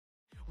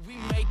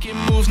Making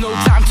moves, no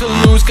time to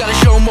lose. Gotta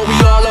show 'em what we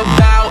all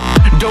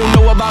about. Don't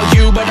know about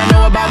you, but I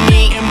know about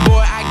me. And boy,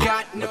 I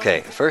got no.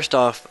 Okay, first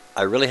off,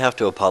 I really have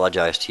to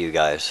apologize to you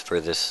guys for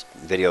this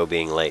video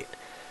being late.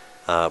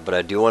 But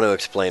I do want to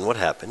explain what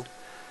happened.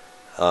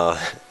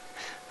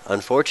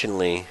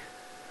 Unfortunately,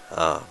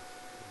 when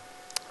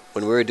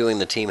we were doing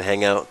the team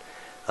hangout,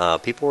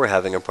 people were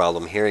having a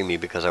problem hearing me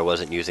because I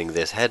wasn't using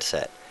this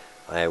headset.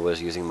 I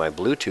was using my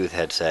Bluetooth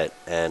headset,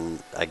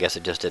 and I guess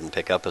it just didn't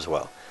pick up as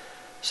well.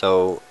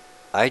 So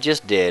I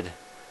just did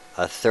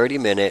a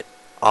 30-minute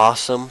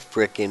awesome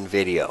frickin'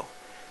 video,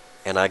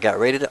 and I got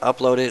ready to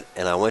upload it,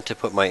 and I went to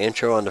put my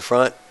intro on the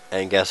front,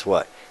 and guess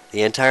what?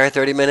 The entire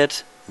 30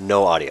 minutes,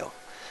 no audio.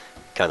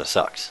 Kind of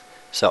sucks.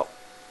 So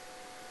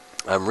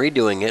I'm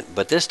redoing it,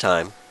 but this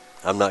time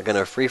I'm not going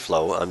to free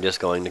flow. I'm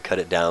just going to cut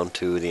it down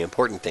to the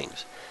important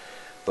things.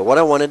 But what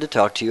I wanted to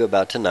talk to you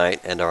about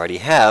tonight, and already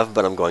have,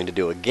 but I'm going to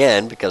do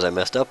again because I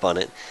messed up on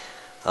it,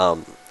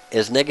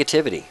 is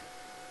negativity.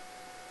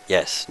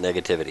 Yes,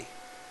 negativity.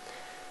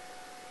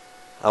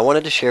 I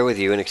wanted to share with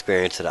you an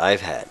experience that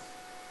I've had,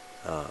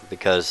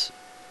 because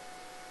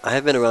I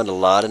have been around a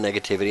lot of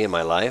negativity in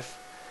my life,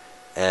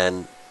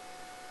 and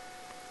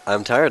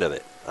I'm tired of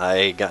it.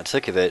 I got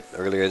sick of it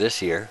earlier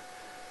this year,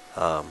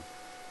 but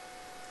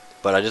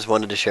I just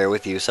wanted to share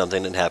with you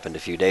something that happened a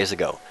few days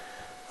ago.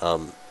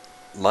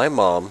 My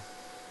mom,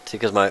 see,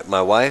 because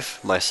my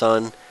wife, my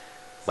son,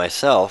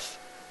 myself,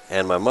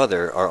 and my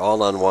mother are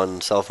all on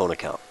one cell phone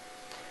account.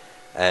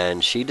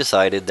 And she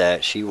decided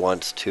that she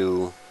wants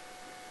to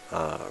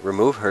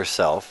remove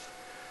herself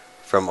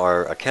from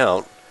our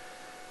account.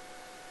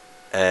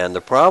 And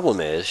the problem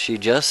is she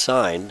just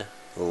signed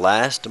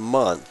last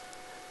month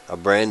a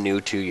brand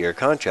new 2-year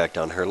contract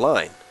on her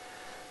line.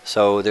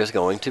 So there's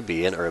going to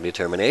be an early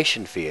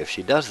termination fee if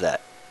she does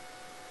that.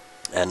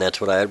 And that's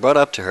what I had brought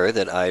up to her,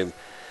 that I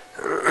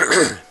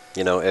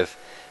you know,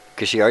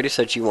 because she already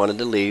said she wanted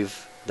to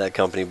leave that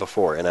company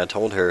before, and I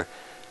told her,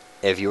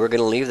 if you were going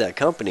to leave that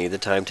company, the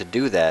time to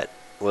do that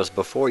was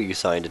before you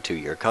signed a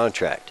 2-year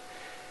contract.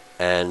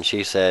 And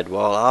she said,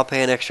 well, I'll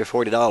pay an extra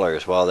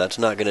 $40. Well, that's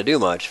not going to do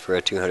much for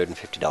a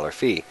 $250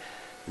 fee.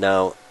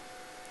 Now,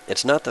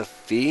 it's not the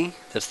fee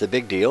that's the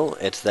big deal.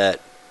 It's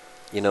that,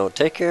 you know,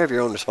 take care of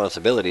your own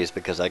responsibilities,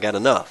 because I got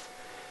enough.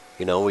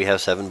 You know, we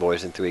have 7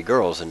 boys and 3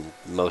 girls, and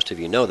most of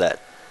you know that.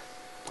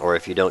 Or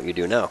if you don't, you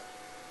do now.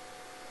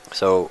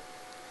 So,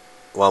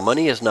 while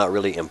money is not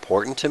really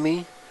important to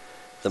me,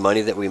 the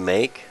money that we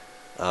make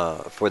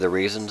for the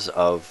reasons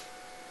of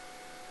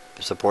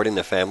supporting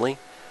the family,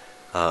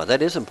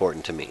 that is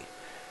important to me.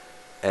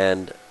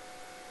 And,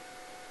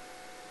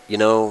 you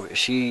know,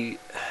 she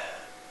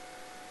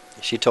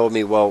told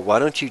me, well, why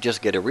don't you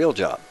just get a real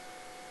job?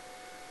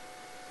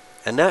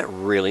 And that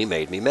really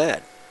made me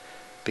mad.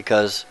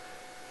 Because,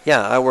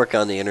 yeah, I work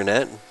on the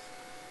internet,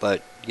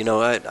 but, you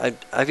know,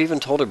 I've even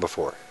told her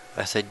before.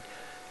 I said,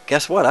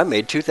 guess what? I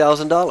made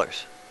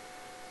 $2,000.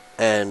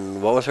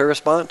 And what was her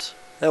response?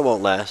 That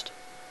won't last.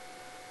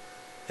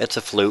 It's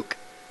a fluke.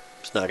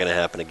 It's not going to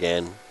happen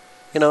again.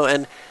 You know,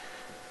 and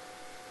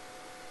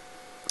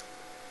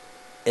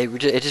it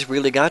just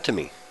really got to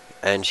me.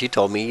 And she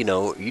told me, you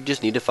know, you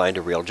just need to find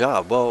a real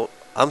job. Well,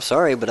 I'm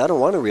sorry, but I don't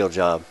want a real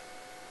job.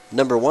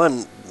 Number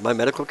one, my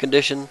medical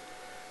condition,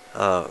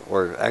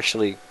 or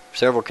actually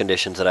several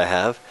conditions that I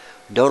have,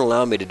 don't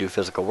allow me to do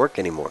physical work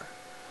anymore.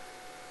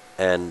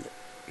 And,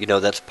 you know,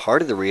 that's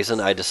part of the reason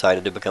I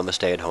decided to become a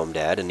stay-at-home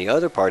dad. And the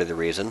other part of the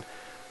reason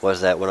was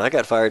that when I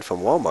got fired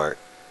from Walmart,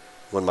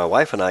 when my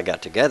wife and I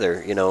got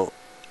together, you know,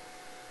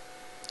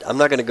 I'm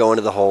not going to go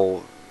into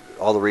all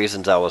the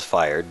reasons I was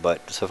fired,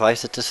 but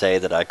suffice it to say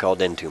that I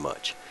called in too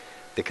much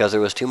because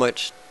there was too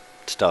much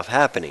stuff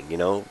happening. You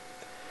know,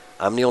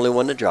 I'm the only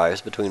one that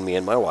drives between me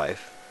and my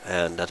wife,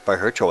 and that's by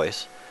her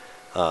choice.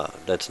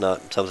 That's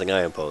not something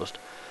I imposed.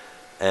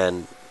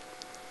 And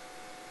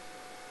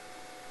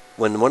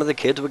when one of the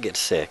kids would get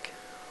sick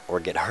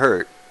or get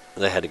hurt,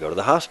 they had to go to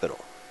the hospital.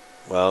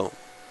 Well,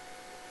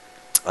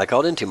 I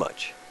called in too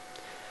much.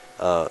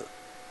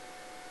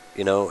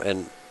 You know,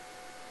 and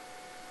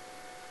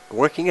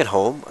working at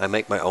home, I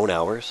make my own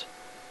hours.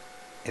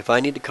 If I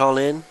need to call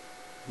in,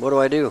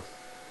 what do?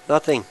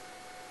 Nothing.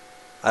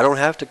 I don't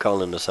have to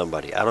call in to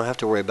somebody. I don't have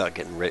to worry about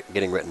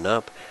getting written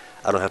up.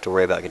 I don't have to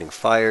worry about getting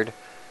fired.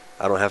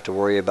 I don't have to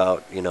worry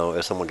about, you know,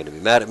 is someone going to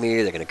be mad at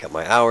me? They're going to cut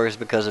my hours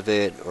because of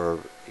it, or,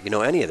 you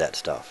know, any of that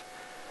stuff.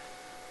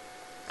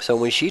 So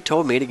when she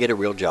told me to get a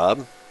real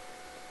job,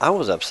 I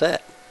was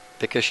upset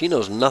because she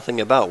knows nothing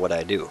about what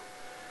I do.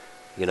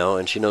 You know,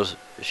 and she knows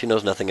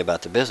nothing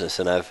about the business.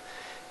 And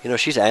you know,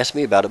 she's asked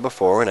me about it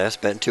before, and I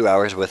spent 2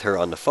 hours with her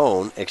on the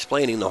phone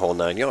explaining the whole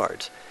 9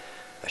 yards.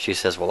 She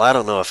says, well, I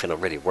don't know if it'll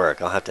really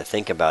work. I'll have to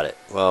think about it.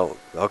 Well,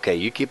 okay,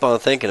 you keep on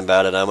thinking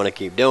about it. I'm going to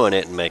keep doing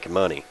it and making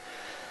money.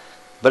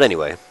 But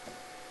anyway,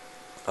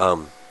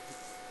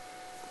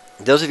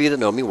 those of you that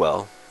know me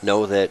well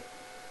know that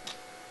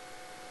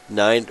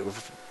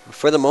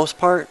for the most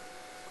part,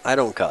 I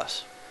don't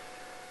cuss.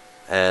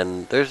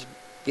 And there's,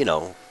 you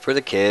know, for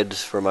the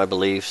kids, for my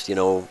beliefs, you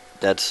know,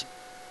 that's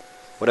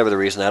whatever the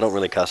reason. I don't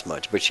really cuss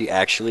much, but she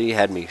actually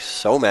had me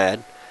so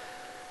mad.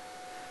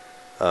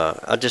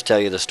 I'll just tell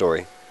you the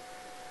story.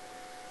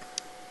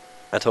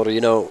 I told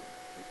her,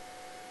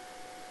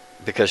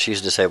 because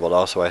she's disabled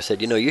also, I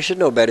said, you should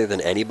know better than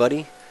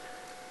anybody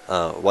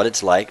what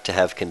it's like to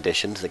have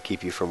conditions that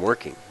keep you from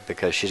working,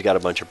 because she's got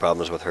a bunch of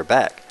problems with her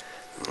back.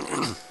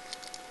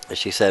 And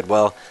she said,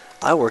 well,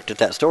 I worked at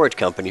that storage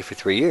company for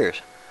 3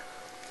 years.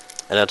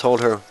 And I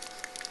told her,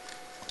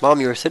 Mom,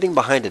 you were sitting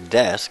behind a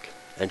desk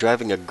and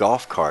driving a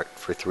golf cart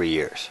for 3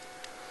 years.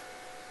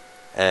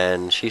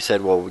 And she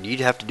said, well,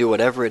 you'd have to do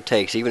whatever it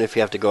takes, even if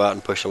you have to go out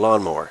and push a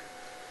lawnmower.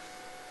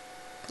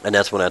 And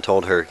that's when I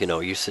told her,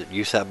 you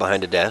sat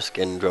behind a desk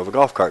and drove a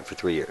golf cart for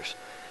 3 years.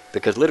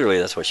 Because literally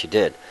that's what she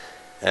did.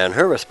 And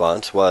her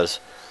response was,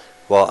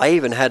 well, I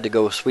even had to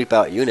go sweep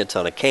out units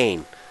on a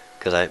cane.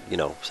 Because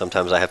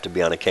sometimes I have to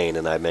be on a cane,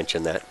 and I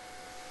mentioned that.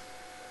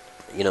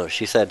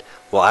 She said,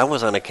 well, I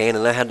was on a cane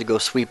and I had to go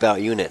sweep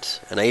out units.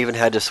 And I even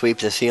had to sweep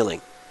the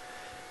ceiling.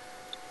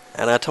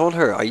 And I told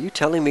her, are you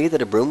telling me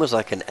that a broom was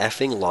like an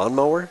effing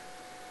lawnmower?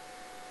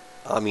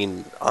 I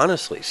mean,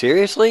 honestly,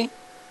 seriously?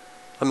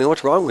 I mean,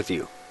 what's wrong with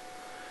you?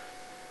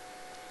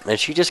 And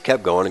she just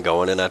kept going and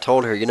going, and I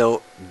told her,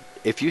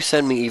 if you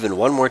send me even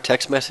one more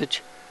text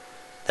message,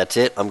 that's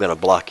it, I'm going to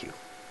block you.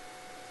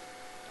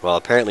 Well,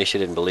 apparently she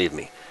didn't believe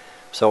me.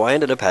 So I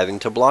ended up having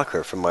to block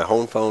her from my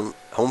home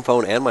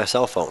phone and my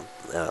cell phone.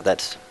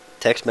 That's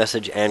text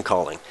message and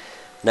calling.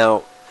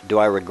 Now, do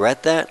I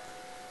regret that?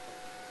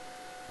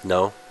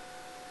 No.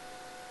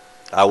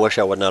 I wish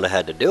I would not have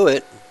had to do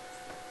it,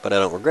 but I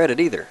don't regret it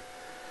either.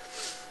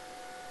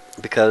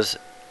 Because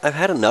I've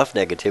had enough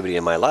negativity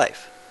in my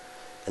life.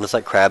 And it's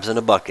like crabs in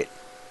a bucket.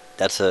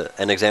 That's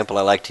an example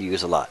I like to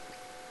use a lot.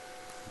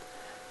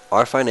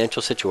 Our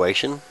financial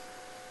situation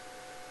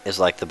is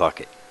like the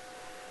bucket.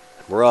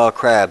 We're all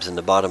crabs in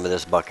the bottom of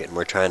this bucket, and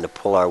we're trying to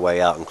pull our way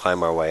out and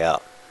climb our way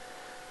out.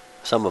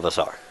 Some of us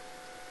are.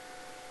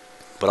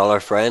 But all our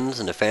friends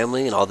and the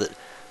family and all that,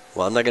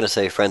 well, I'm not going to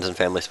say friends and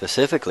family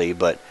specifically,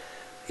 but,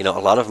 a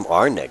lot of them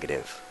are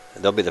negative.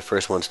 They'll be the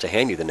first ones to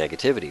hand you the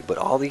negativity. But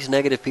all these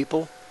negative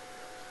people,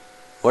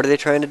 what are they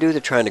trying to do?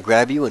 They're trying to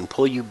grab you and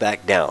pull you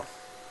back down.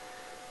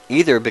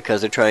 Either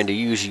because they're trying to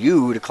use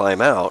you to climb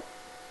out,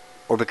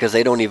 or because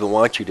they don't even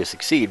want you to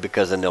succeed,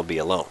 because then they'll be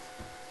alone.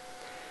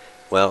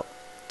 Well,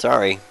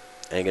 sorry,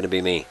 ain't gonna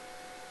be me.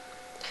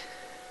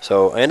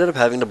 So I ended up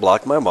having to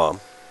block my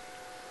mom,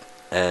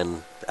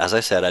 and as I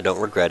said, I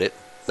don't regret it,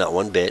 not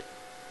one bit.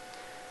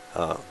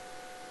 I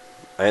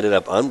ended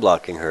up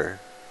unblocking her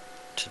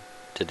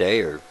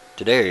today or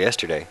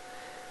yesterday.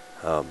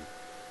 But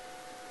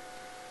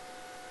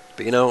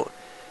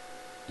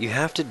you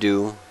have to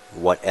do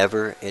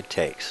whatever it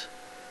takes,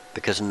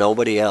 because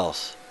nobody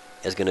else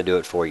is going to do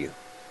it for you.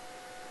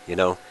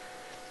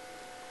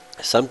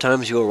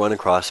 Sometimes you'll run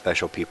across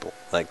special people,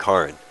 like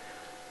Karin.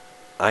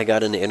 I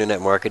got into internet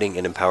marketing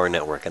and Empower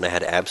Network, and I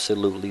had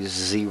absolutely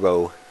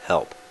zero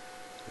help.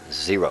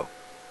 Zero.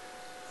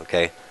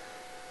 Okay?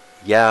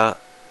 Yeah,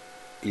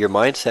 your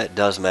mindset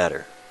does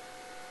matter,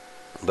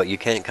 but you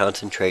can't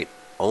concentrate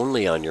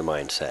only on your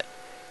mindset,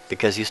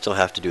 because you still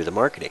have to do the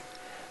marketing.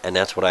 And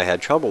that's what I had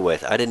trouble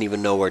with. I didn't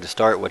even know where to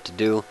start, what to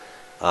do.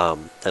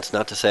 That's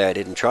not to say I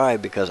didn't try,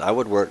 because I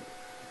would work,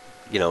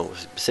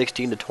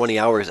 16 to 20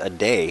 hours a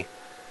day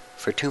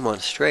for 2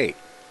 months straight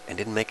and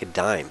didn't make a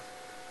dime.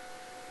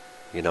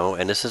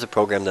 And this is a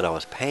program that I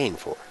was paying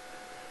for.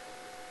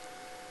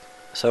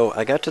 So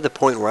I got to the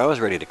point where I was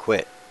ready to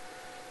quit.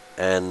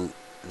 And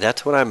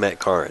that's when I met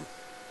Karin.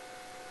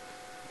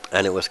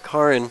 And it was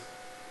Karin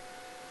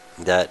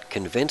that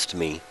convinced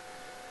me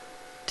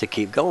to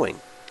keep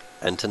going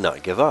and to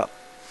not give up.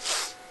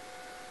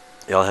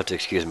 Y'all have to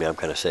excuse me, I'm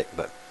kind of sick,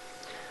 but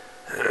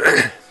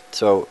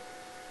so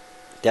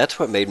that's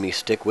what made me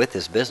stick with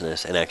this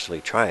business and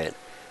actually try it,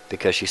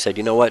 because she said,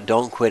 you know what,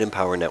 don't quit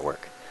Empower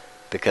Network,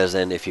 because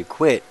then if you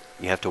quit,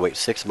 you have to wait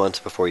 6 months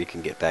before you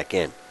can get back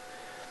in.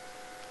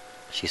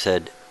 She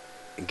said,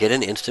 get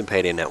an Instant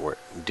Payday Network,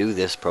 do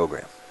this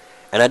program.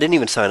 And I didn't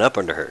even sign up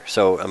under her,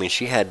 so I mean,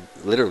 she had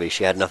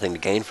nothing to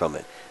gain from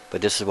it,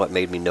 but this is what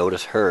made me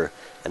notice her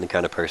and the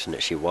kind of person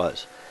that she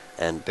was.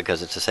 And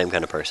because it's the same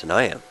kind of person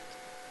I am.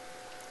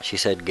 She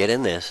said, get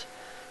in this,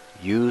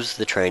 use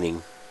the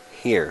training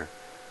here,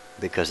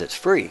 because it's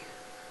free.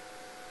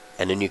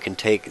 And then you can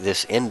take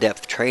this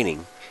in-depth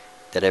training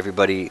that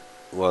everybody,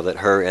 well, that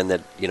her and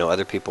that,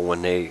 other people,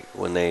 when they,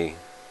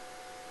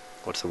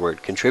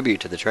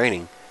 contribute to the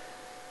training,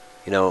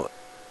 they're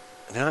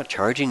not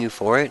charging you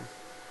for it.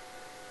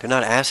 They're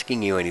not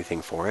asking you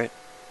anything for it.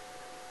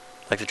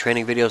 Like the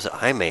training videos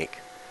that I make.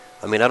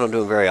 I mean, I don't do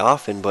them very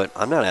often, but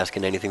I'm not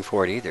asking anything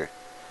for it either.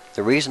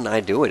 The reason I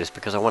do it is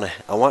because I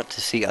want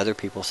to see other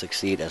people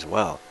succeed as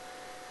well.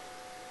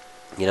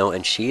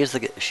 And she's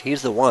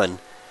the one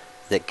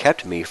that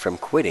kept me from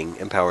quitting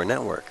Empower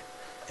Network,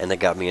 and that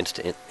got me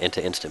into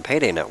Instant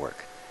Payday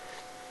Network.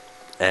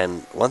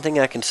 And one thing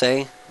I can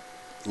say,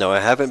 no, I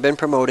haven't been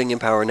promoting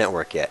Empower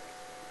Network yet,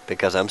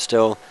 because I'm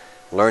still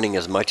learning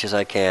as much as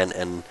I can,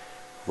 and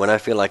when I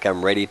feel like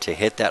I'm ready to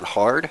hit that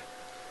hard,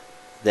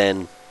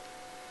 then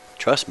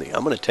trust me,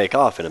 I'm going to take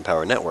off in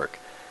Empower Network.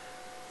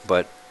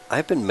 But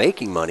I've been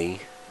making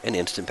money in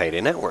Instant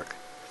Payday Network.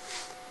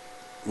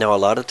 Now, a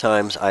lot of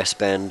times I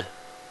spend,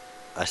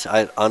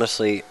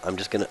 honestly, I'm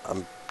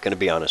gonna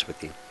be honest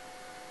with you.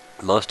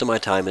 Most of my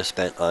time is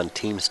spent on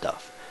team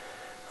stuff,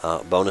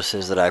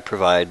 bonuses that I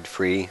provide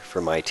free for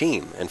my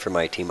team and for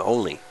my team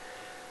only.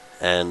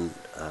 And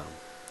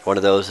one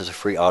of those is a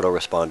free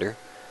autoresponder.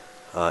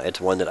 It's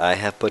one that I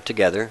have put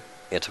together.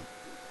 It's,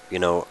 you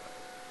know,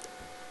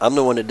 I'm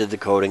the one that did the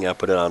coding. I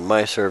put it on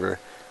my server.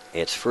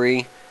 It's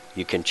free.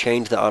 You can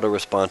change the auto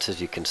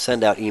responses. You can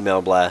send out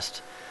email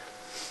blasts.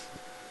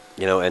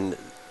 You know, and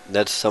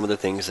that's some of the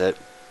things that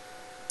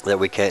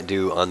we can't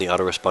do on the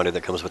autoresponder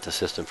that comes with the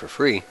system for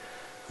free.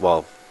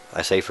 Well,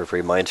 I say for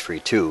free, mine's free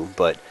too,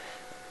 but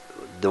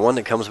the one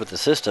that comes with the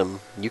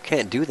system, you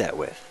can't do that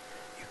with.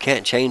 You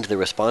can't change the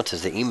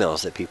responses, the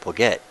emails that people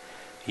get.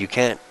 You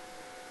can't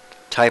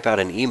type out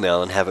an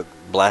email and have it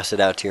blasted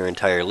out to your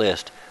entire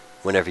list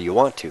whenever you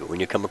want to, when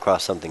you come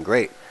across something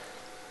great.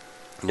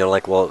 You know,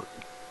 like, well,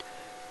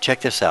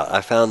 check this out.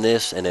 I found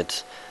this, and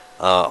it's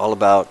all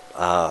about,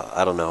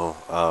 I don't know,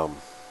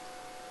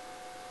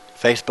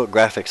 Facebook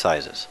graphic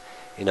sizes.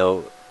 You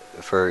know,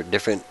 for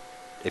different,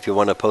 if you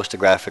want to post a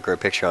graphic or a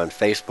picture on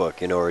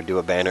Facebook, you know, or do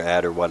a banner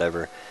ad or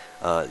whatever,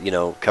 you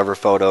know, cover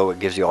photo, it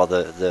gives you all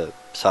the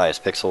size,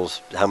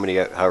 pixels,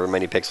 however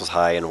many pixels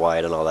high and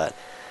wide and all that.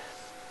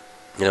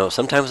 You know,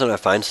 sometimes when I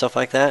find stuff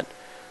like that,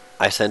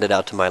 I send it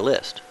out to my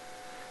list.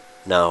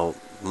 Now,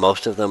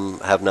 most of them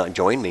have not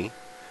joined me,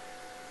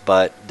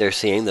 but they're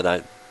seeing that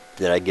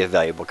I give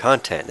valuable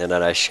content and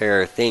that I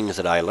share things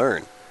that I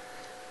learn.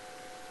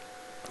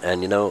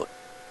 And you know,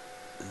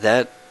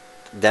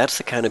 that's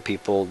the kind of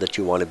people that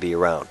you want to be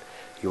around.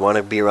 You want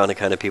to be around the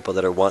kind of people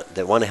that want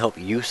to help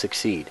you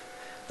succeed,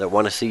 that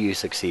want to see you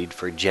succeed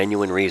for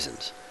genuine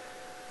reasons.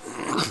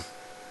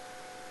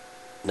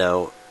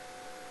 Now,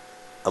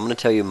 I'm going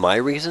to tell you my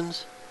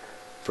reasons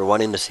for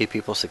wanting to see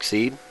people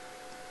succeed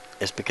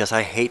is because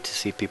I hate to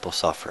see people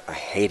suffer. I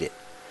hate it.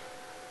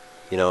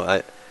 You know,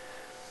 I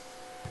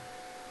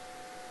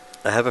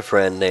have a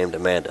friend named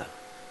Amanda,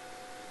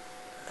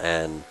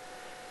 and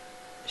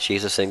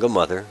she's a single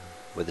mother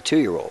with a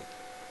 2-year-old.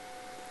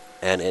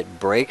 And it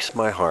breaks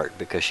my heart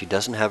because she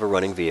doesn't have a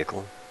running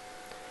vehicle.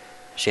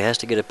 She has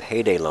to get a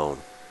payday loan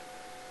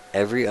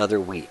every other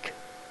week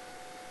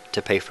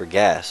to pay for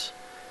gas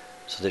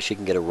so that she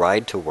can get a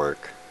ride to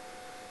work,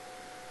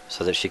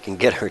 so that she can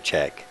get her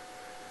check,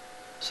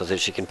 so that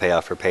she can pay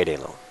off her payday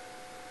loan.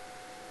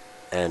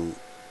 And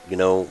you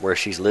know, where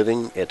she's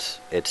living,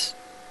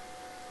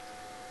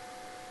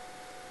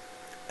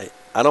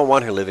 I don't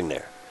want her living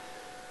there.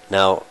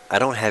 Now, I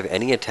don't have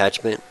any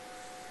attachment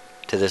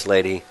to this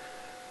lady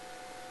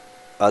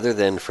other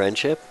than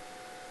friendship,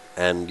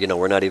 and you know,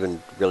 we're not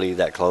even really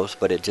that close,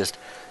 but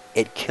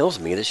it kills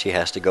me that she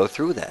has to go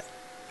through that,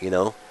 you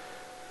know.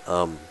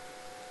 A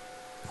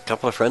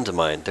couple of friends of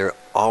mine, they're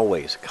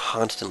always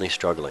constantly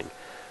struggling.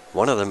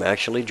 One of them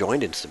actually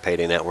joined Instant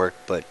Payday Network,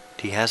 but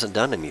he hasn't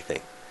done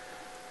anything.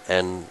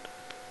 And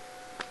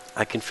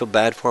I can feel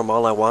bad for him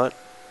all I want,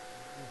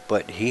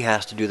 but he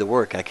has to do the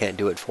work. I can't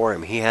do it for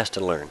him. He has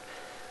to learn.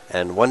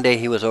 And one day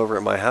he was over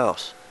at my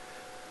house.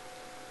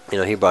 You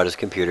know, he brought his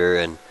computer,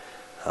 and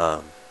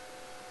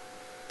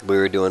we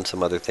were doing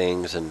some other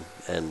things,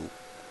 and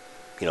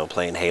you know,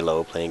 playing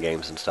Halo, playing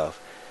games and stuff.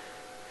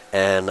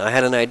 And I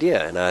had an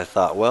idea, and I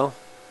thought, well,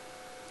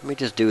 let me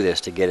just do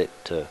this to get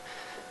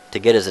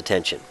his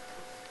attention.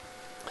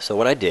 So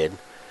what I did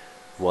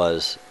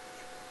was,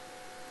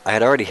 I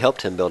had already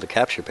helped him build a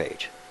capture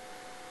page,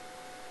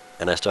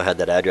 and I still had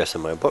that address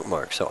in my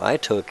bookmark. So I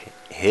took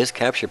his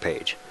capture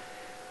page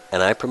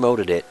and I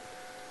promoted it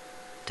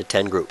to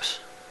 10 groups.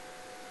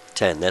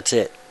 10, that's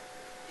it.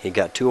 He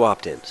got 2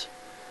 opt-ins,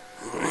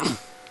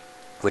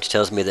 which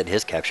tells me that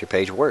his capture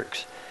page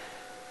works.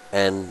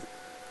 And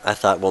I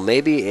thought, well,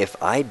 maybe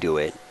if I do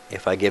it,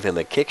 if I give him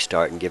a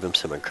kickstart and give him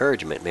some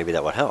encouragement, maybe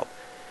that would help.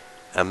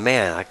 And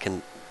man,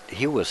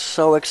 he was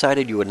so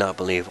excited you would not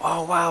believe.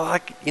 Oh wow,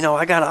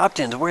 I got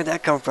opt-ins. Where'd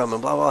that come from?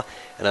 And blah blah.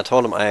 And I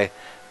told him I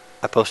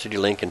posted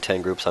your link in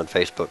 10 groups on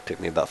Facebook.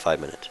 Took me about 5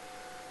 minutes.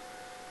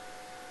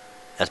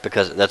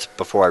 That's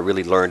before I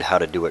really learned how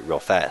to do it real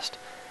fast.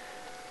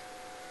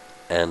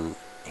 And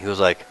he was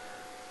like,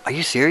 "Are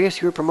you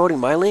serious? You were promoting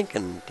my link?"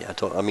 And I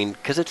told him,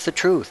 because it's the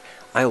truth.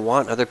 I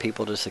want other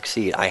people to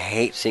succeed. I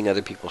hate seeing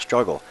other people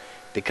struggle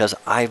because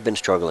I've been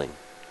struggling.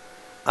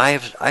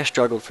 I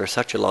struggled for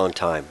such a long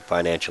time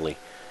financially,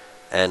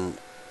 and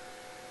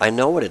I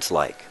know what it's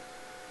like,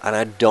 and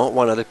I don't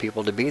want other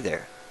people to be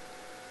there.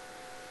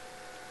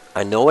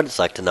 I know what it's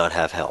like to not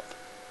have help.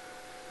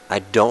 I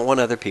don't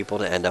want other people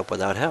to end up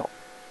without help.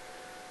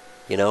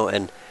 You know,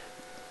 and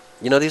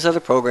you know, these other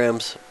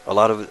programs,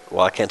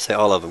 I can't say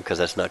all of them because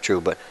that's not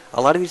true, but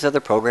a lot of these other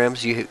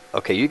programs, you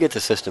get the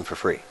system for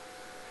free.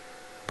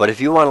 But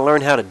if you want to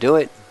learn how to do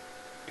it,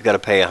 you got to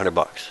pay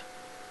 $100,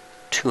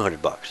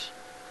 $200,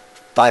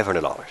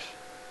 $500.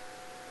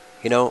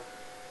 You know,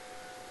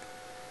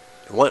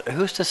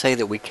 who's to say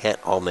that we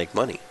can't all make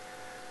money?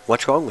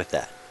 What's wrong with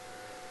that?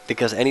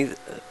 Because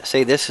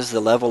say this is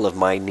the level of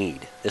my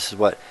need. This is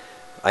what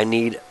I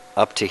need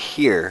up to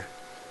here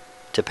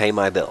to pay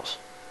my bills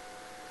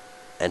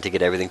and to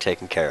get everything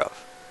taken care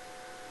of.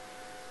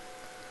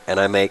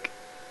 And I make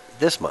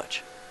this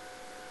much.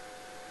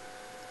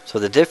 So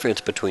the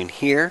difference between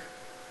here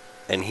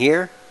and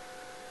here,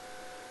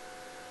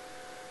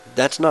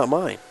 that's not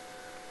mine.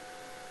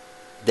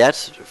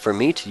 That's for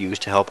me to use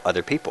to help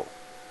other people.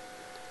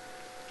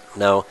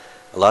 Now,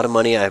 a lot of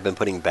money I've been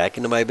putting back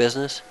into my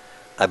business.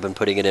 I've been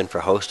putting it in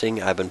for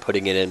hosting. I've been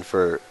putting it in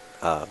for,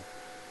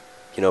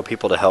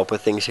 people to help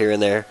with things here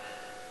and there,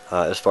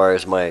 as far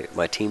as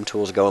my team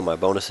tools go and my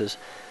bonuses.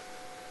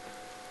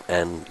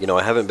 And,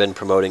 I haven't been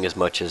promoting as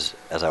much as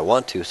I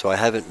want to, so I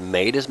haven't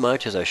made as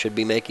much as I should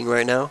be making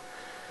right now.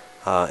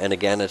 And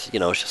again, it's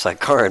just like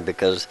Karin,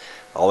 because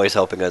always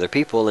helping other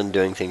people and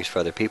doing things for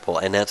other people,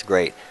 and that's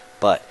great.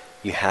 But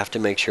you have to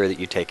make sure that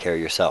you take care of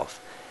yourself.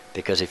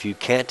 Because if you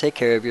can't take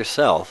care of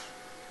yourself,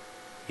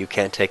 you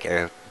can't take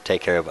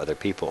care of other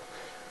people.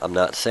 I'm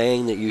not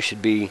saying that you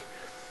should be,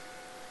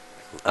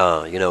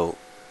 I'm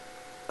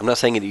not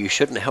saying that you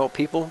shouldn't help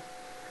people,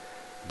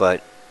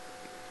 but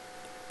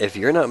if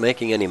you're not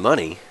making any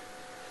money,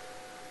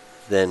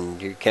 then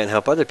you can't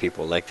help other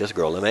people, like this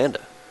girl,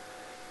 Amanda.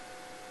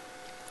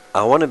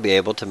 I want to be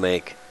able to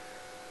make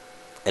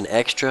an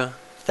extra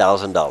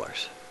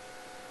 $1,000.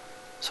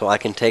 So I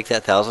can take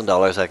that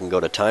 $1,000, I can go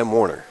to Time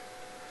Warner,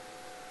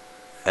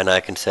 and I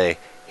can say,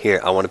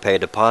 here, I want to pay a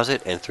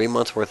deposit and 3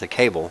 months worth of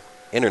cable,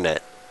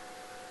 internet,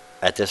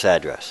 at this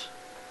address.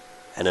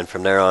 And then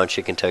from there on,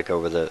 she can take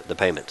over the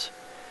payments.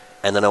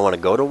 And then I want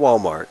to go to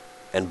Walmart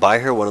and buy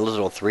her one of those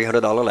little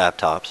 $300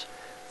 laptops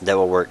that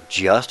will work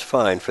just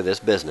fine for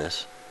this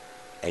business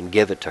and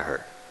give it to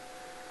her,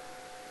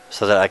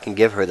 so that I can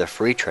give her the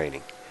free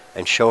training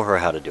and show her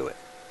how to do it,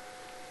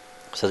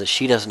 so that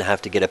she doesn't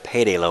have to get a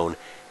payday loan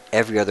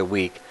every other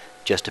week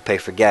just to pay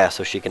for gas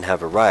so she can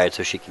have a ride,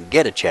 so she can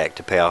get a check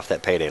to pay off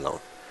that payday loan.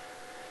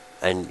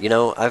 And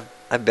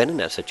I've been in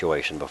that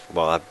situation before.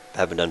 Well, I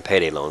haven't done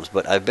payday loans,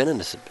 but I've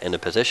been in a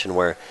position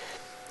where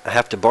I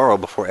have to borrow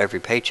before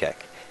every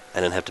paycheck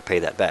and then have to pay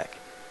that back.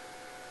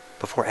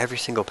 Before every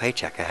single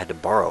paycheck, I had to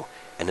borrow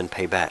and then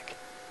pay back.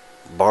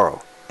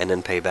 Borrow and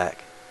then pay back.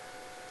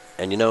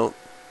 And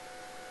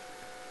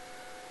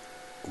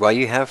while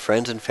you have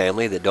friends and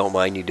family that don't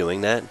mind you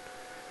doing that,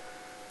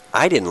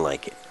 I didn't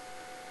like it.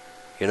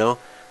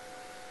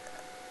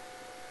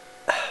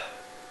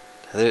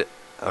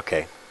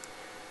 Okay.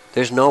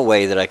 There's no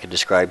way that I could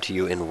describe to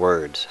you in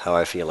words how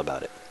I feel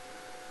about it.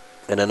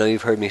 And I know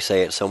you've heard me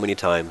say it so many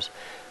times,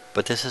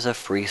 but this is a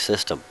free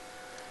system.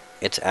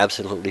 It's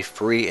absolutely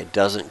free. It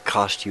doesn't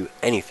cost you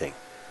anything.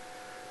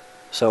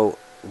 So,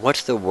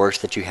 what's the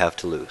worst that you have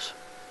to lose?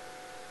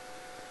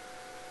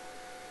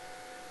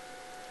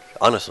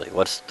 Honestly,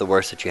 what's the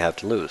worst that you have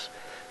to lose?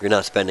 You're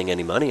not spending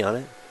any money on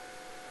it.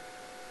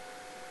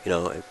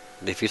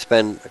 If you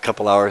spend a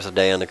couple hours a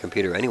day on the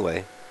computer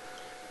anyway,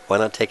 why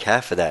not take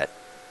half of that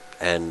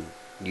and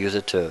use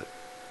it to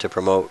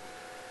promote,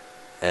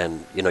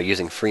 and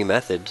using free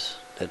methods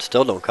that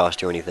still don't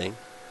cost you anything,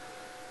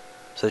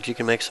 so that you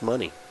can make some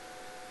money.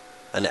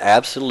 An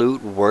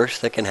absolute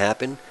worst that can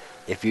happen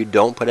if you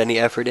don't put any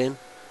effort in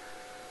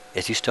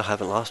is you still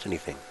haven't lost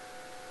anything,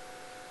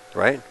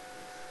 right?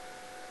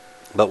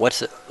 But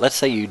let's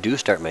say you do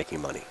start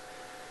making money.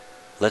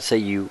 Let's say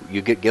you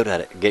get good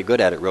at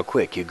it real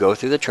quick. You go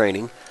through the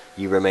training,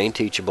 you remain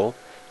teachable,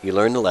 you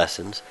learn the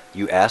lessons,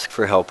 you ask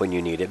for help when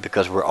you need it,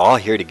 because we're all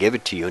here to give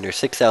it to you, and there's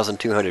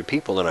 6,200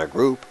 people in our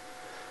group,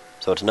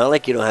 so it's not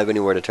like you don't have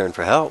anywhere to turn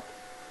for help.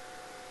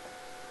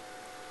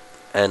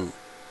 And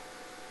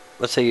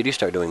let's say you do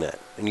start doing that,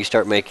 and you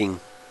start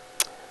making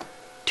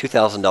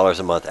 $2,000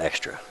 a month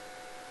extra.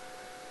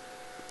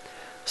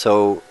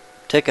 So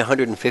take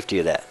 150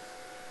 of that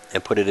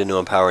and put it into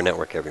Empower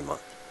Network every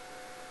month.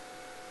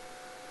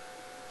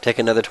 Take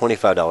another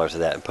 $25 of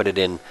that and put it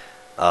in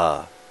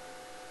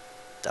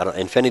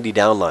Infinity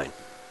Downline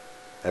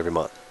every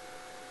month.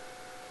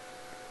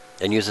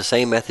 And use the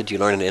same method you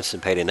learn in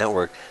Instant Payday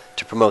Network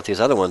to promote these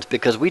other ones,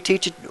 because we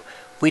teach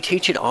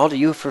it all to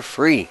you for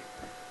free.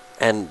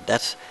 And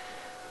that's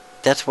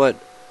what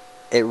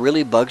it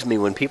really bugs me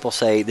when people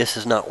say this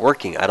is not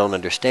working. I don't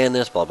understand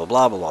this, blah blah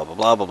blah blah blah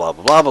blah blah blah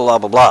blah blah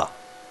blah blah.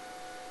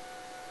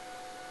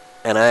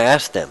 And I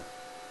ask them,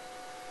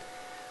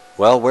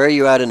 well, where are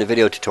you at in the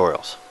video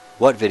tutorials?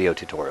 What video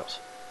tutorials?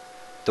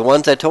 The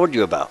ones I told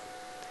you about.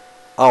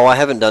 Oh, I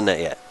haven't done that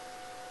yet.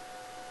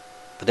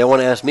 But they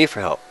want to ask me for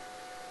help.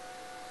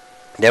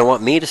 They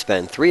want me to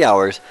spend 3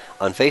 hours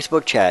on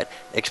Facebook chat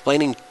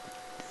explaining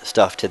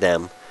stuff to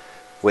them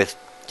with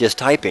just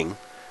typing,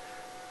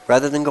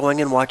 rather than going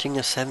and watching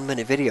a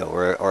 7-minute video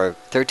or a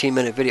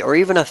 13-minute video or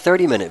even a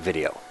 30-minute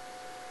video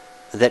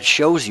that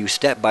shows you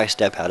step by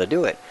step how to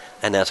do it.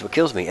 And that's what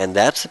kills me. And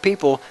those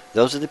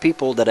are the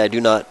people that I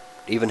do not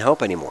even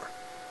help anymore.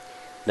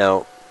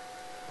 Now,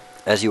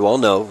 as you all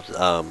know,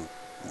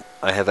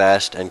 I have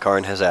asked, and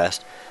Karin has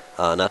asked,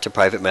 not to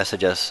private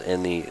message us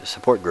in the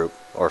support group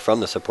or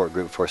from the support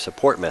group for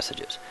support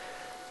messages.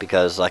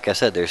 Because, like I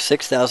said, there's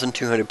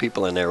 6,200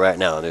 people in there right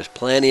now, and there's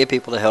plenty of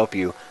people to help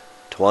you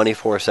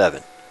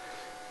 24/7.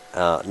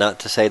 Not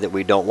to say that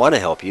we don't want to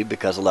help you,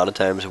 because a lot of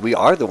times we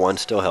are the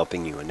ones still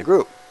helping you in the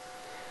group.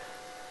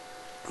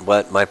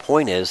 But my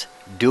point is,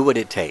 do what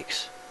it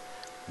takes.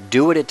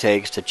 Do what it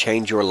takes to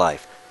change your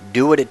life.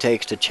 Do what it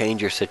takes to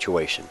change your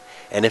situation.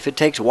 And if it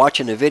takes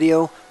watching a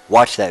video,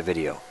 watch that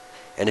video.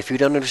 And if you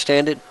don't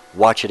understand it,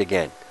 watch it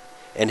again.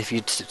 And if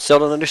you still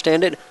don't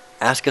understand it,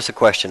 ask us a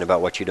question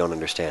about what you don't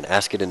understand.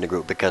 Ask it in the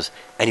group, because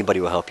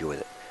anybody will help you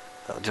with it.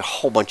 There's a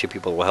whole bunch of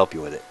people will help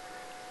you with it.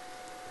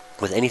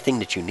 With anything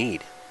that you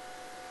need.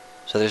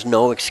 So there's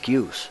no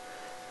excuse.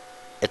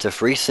 It's a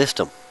free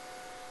system.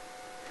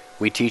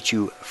 We teach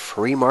you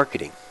free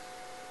marketing.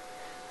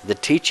 The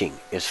teaching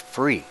is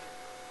free.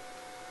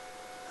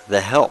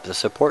 The help, the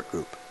support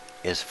group,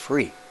 is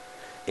free.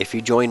 If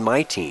you join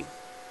my team,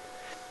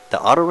 the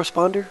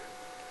autoresponder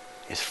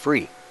is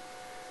free.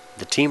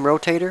 The team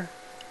rotator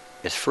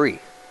is free.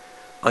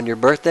 On your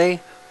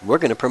birthday, we're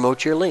going to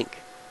promote your link.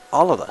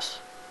 All of us.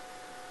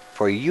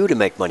 For you to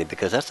make money,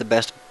 because that's the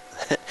best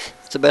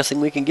that's the best thing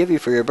we can give you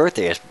for your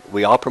birthday, is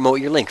we all promote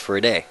your link for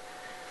a day.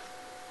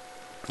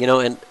 You know,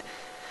 and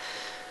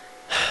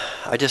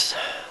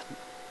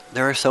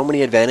there are so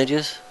many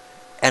advantages,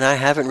 and I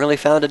haven't really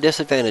found a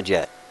disadvantage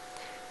yet.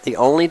 The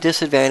only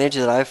disadvantage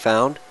that I've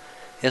found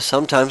is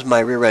sometimes my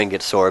rear end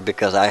gets sore,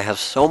 because I have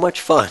so much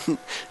fun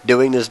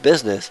doing this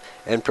business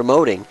and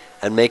promoting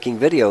and making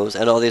videos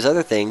and all these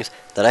other things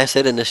that I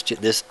sit in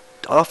this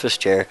office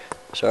chair.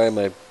 Sorry,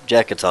 my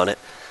jacket's on it.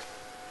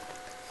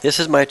 This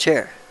is my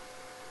chair,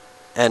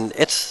 and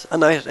it's a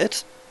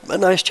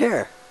nice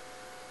chair.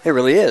 It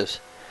really is.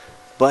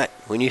 But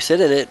when you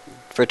sit in it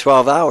for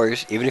 12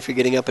 hours, even if you're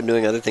getting up and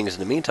doing other things in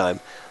the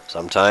meantime,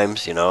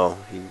 sometimes, you know,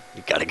 you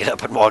got to get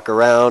up and walk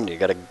around. You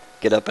got to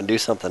get up and do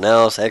something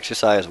else,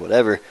 exercise,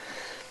 whatever.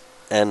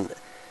 And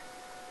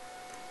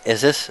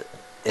is this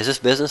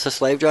business a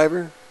slave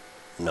driver?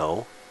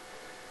 No.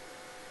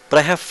 But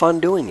I have fun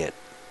doing it.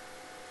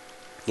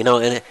 You know,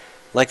 and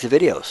like the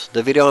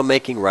video I'm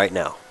making right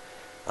now.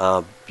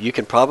 You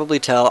can probably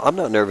tell I'm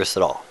not nervous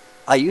at all.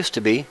 I used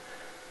to be.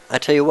 I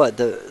tell you what,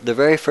 the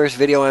very first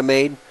video I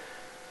made,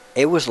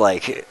 it was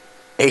like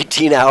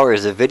 18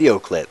 hours of video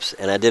clips,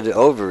 and I did it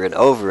over and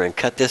over and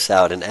cut this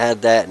out and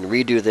add that and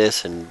redo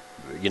this and,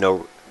 you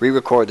know,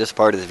 re-record this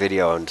part of the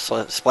video and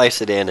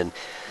splice it in. And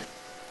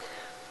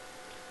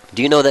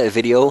do you know that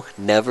video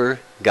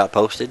never got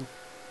posted?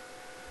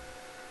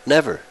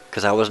 Never,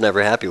 because I was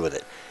never happy with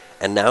it.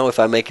 And now if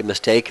I make a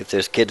mistake, if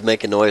there's kids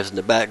making noise in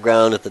the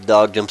background, if the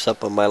dog jumps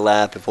up on my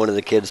lap, if one of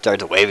the kids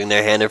starts waving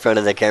their hand in front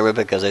of the camera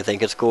because they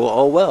think it's cool,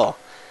 oh well.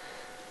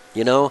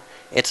 You know,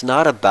 it's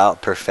not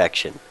about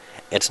perfection.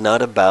 It's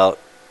not about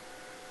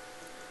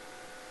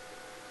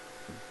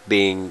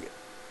being,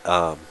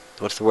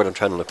 what's the word I'm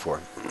trying to look for?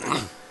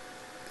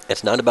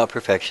 It's not about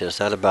perfection. It's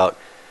not about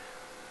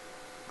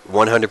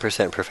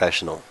 100%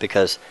 professional,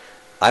 because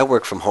I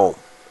work from home.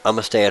 I'm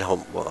a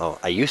stay-at-home, well,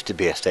 I used to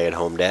be a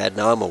stay-at-home dad.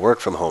 Now I'm a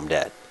work-from-home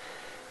dad.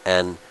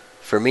 And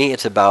for me,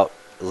 it's about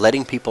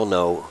letting people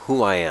know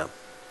who I am.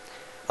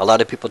 A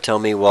lot of people tell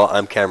me, well,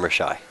 I'm camera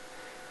shy.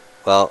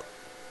 Well,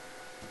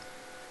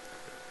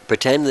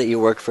 pretend that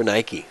you work for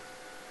Nike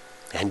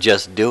and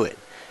just do it,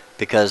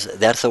 because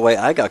that's the way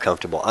I got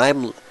comfortable.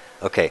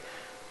 Okay,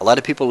 a lot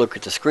of people look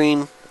at the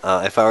screen.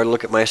 If I were to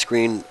look at my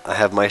screen, I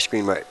have my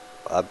screen right.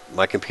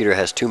 My computer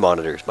has 2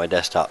 monitors, my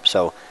desktop.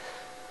 So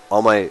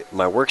all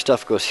my work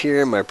stuff goes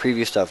here, my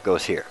preview stuff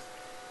goes here.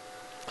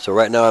 So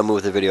right now I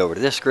move the video over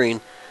to this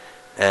screen,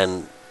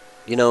 and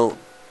you know,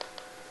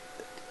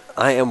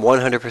 I am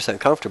 100%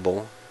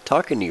 comfortable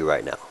talking to you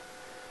right now.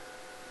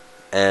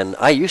 And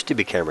I used to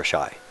be camera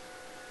shy.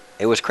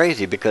 It was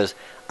crazy, because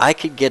I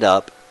could get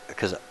up,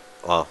 because,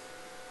 well,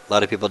 a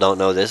lot of people don't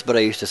know this, but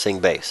I used to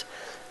sing bass.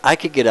 I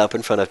could get up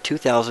in front of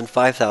 2,000,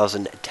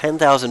 5,000,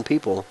 10,000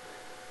 people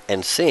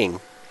and sing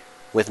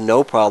with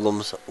no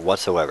problems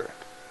whatsoever.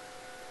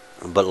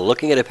 But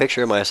looking at a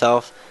picture of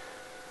myself,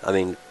 I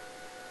mean,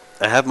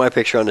 I have my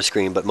picture on the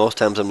screen, but most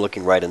times I'm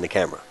looking right in the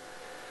camera.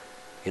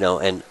 You know,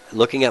 and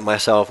looking at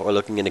myself or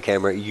looking in the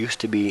camera used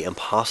to be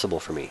impossible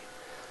for me.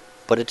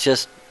 But it's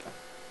just,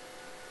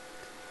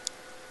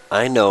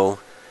 I know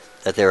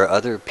that there are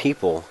other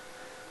people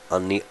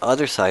on the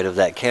other side of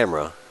that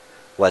camera,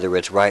 whether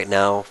it's right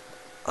now,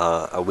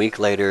 a week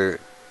later,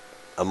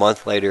 a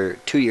month later,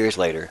 2 years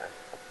later.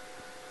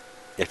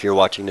 If you're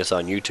watching this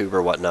on YouTube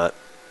or whatnot,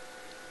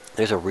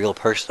 there's a real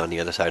person on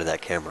the other side of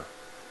that camera.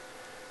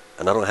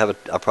 And I don't have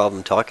a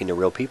problem talking to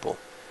real people.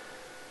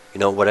 You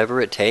know, whatever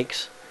it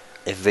takes,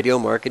 if video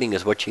marketing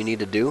is what you need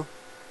to do,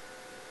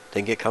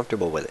 then get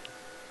comfortable with it.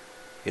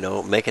 You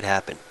know, make it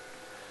happen.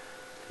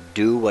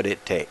 Do what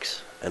it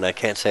takes. And I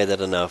can't say that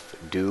enough.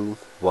 Do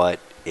what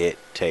it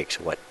takes.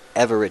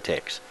 Whatever it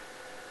takes.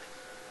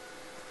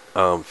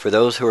 For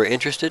those who are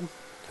interested,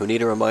 who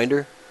need a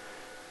reminder,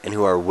 and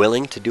who are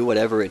willing to do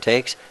whatever it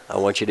takes, I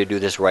want you to do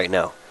this right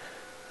now.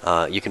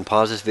 You can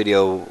pause this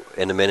video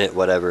in a minute,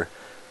 whatever.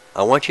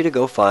 I want you to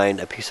go find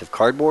a piece of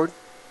cardboard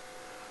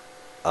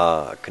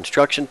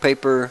construction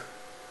paper,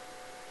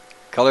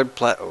 colored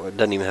it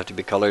doesn't even have to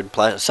be colored,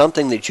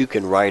 something that you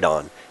can write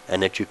on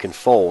and that you can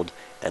fold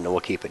and it will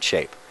keep its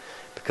shape.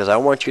 Because I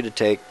want you to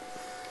take,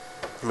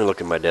 let me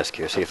look at my desk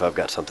here, see if I've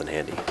got something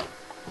handy.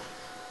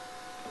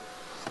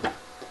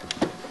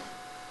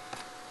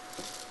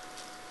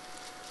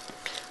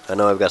 I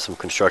know I've got some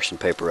construction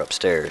paper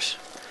upstairs,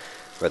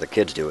 or the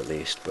kids do at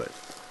least, but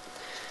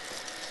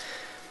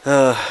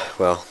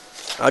well,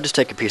 I'll just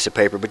take a piece of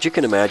paper, but you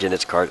can imagine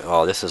it's card.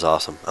 Oh, this is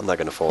awesome. I'm not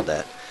going to fold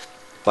that.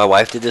 My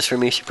wife did this for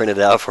me. She printed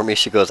it out for me.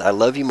 She goes, "I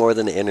love you more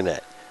than the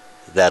internet."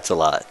 That's a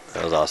lot.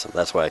 That was awesome.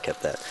 That's why I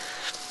kept that.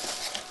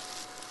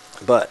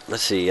 But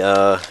let's see.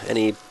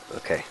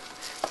 Okay.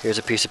 Here's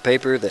a piece of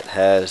paper that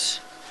has.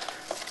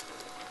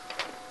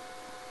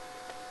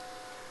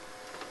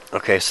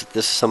 Okay, so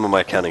this is some of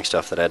my accounting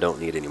stuff that I don't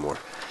need anymore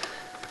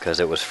because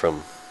it was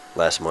from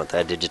last month.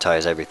 I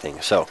digitized everything.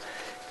 So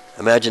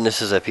imagine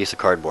this is a piece of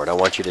cardboard. I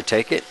want you to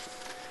take it.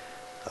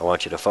 I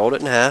want you to fold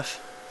it in half.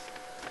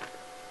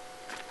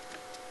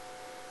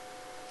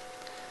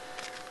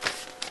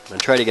 And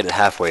try to get it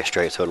halfway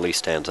straight so it at least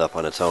stands up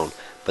on its own.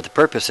 But the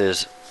purpose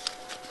is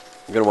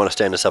you're going to want to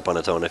stand this up on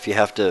its own. If you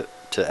have to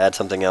add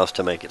something else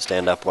to make it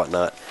stand up,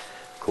 whatnot,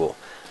 cool.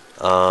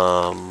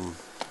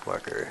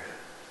 Marker.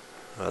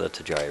 Oh, that's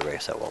a dry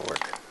erase. That won't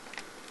work.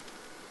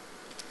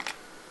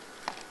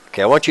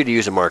 Okay, I want you to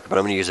use a marker, but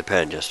I'm going to use a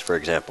pen just for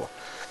example.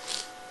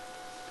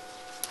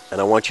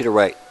 And I want you to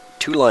write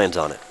 2 lines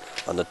on it.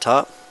 On the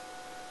top,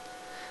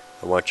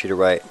 I want you to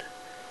write,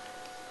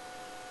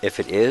 if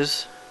it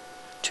is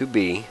to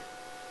be,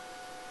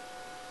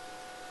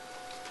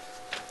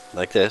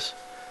 like this.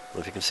 I don't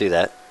know if you can see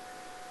that.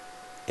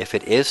 If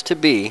it is to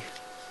be,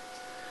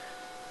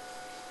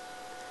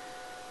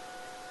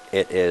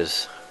 it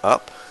is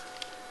up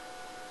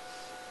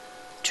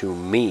to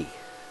me.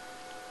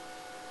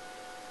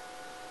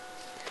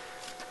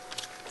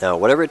 Now,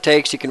 whatever it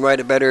takes, you can write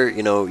it better.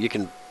 You know, you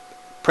can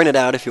print it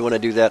out if you want to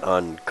do that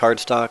on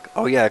cardstock.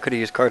 Oh yeah, I could have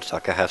used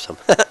cardstock. I have some.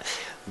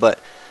 But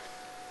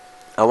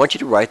I want you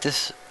to write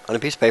this on a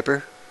piece of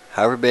paper,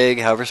 however big,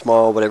 however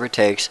small, whatever it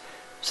takes,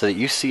 so that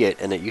you see it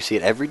and that you see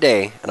it every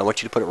day. And I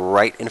want you to put it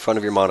right in front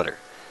of your monitor.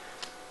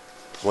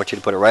 I want you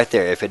to put it right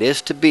there. If it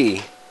is to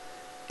be,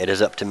 it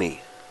is up to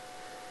me.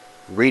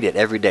 Read it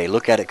every day.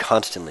 Look at it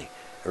constantly.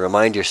 And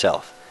remind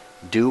yourself,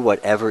 do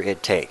whatever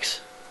it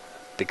takes.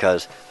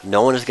 Because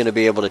no one is going to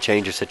be able to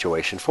change your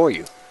situation for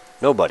you.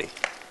 Nobody.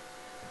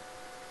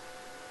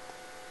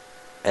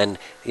 And,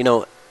 you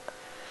know,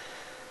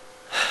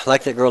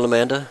 like that girl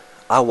Amanda,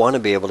 I want to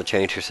be able to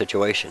change her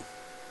situation.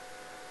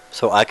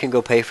 So I can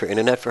go pay for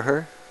internet for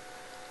her.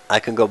 I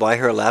can go buy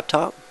her a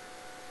laptop.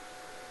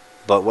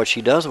 But what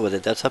she does with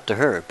it, that's up to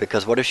her.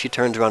 Because what if she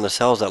turns around and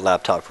sells that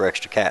laptop for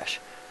extra cash?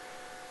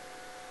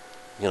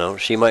 You know,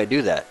 she might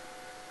do that.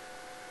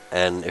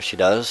 And if she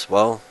does,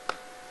 well,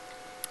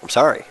 I'm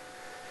sorry.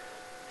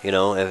 You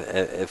know,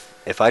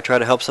 if I try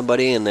to help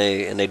somebody and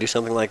they do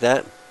something like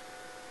that,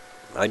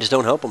 I just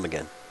don't help them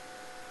again.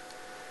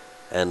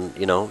 And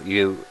you know,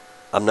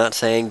 I'm not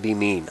saying be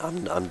mean.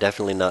 I'm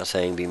definitely not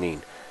saying be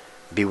mean.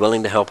 Be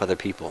willing to help other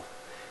people,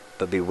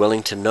 but be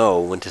willing to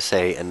know when to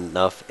say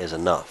enough is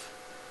enough.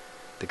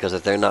 Because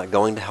if they're not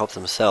going to help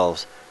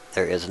themselves,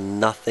 there is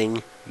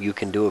nothing you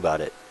can do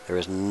about it. There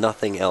is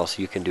nothing else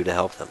you can do to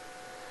help them.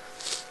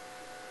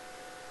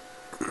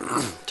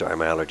 Sorry,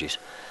 my allergies.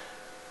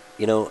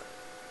 You know,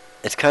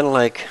 it's kind of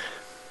like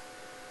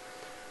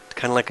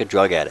a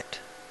drug addict.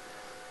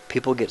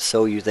 People get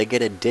so used, they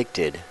get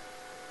addicted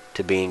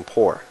to being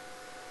poor.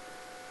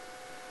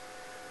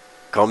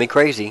 Call me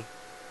crazy,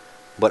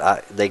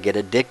 but they get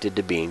addicted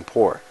to being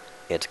poor.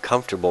 It's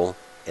comfortable,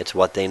 it's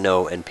what they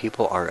know, and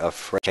people are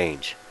afraid of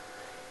change.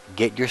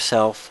 Get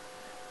yourself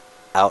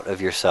out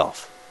of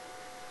yourself.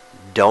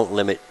 Don't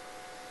limit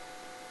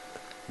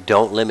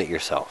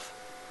yourself.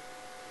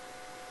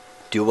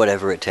 Do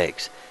whatever it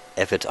takes.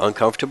 If it's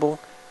uncomfortable,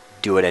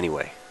 do it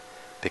anyway,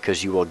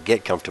 because you will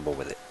get comfortable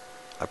with it.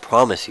 I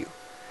promise you.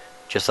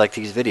 Just like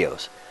these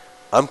videos,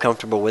 I'm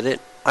comfortable with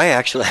it. I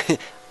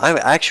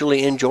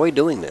actually enjoy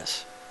doing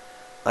this.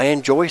 I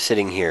enjoy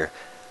sitting here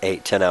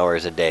 8-10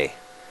 hours a day.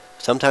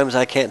 Sometimes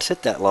I can't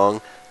sit that long.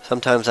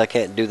 Sometimes I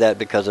can't do that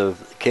because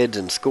of kids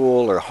in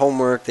school or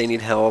homework, they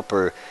need help,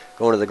 or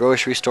going to the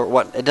grocery store.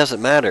 What? It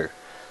doesn't matter.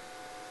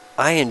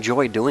 I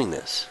enjoy doing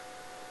this.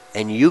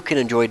 And you can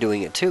enjoy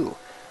doing it too.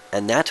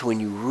 And that's when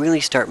you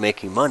really start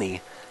making money,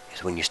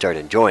 is when you start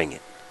enjoying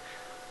it.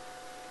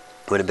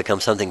 When it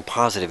becomes something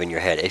positive in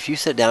your head. If you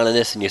sit down in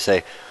this and you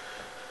say,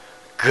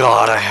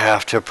 God, I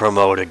have to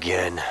promote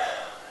again.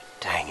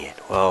 Dang it.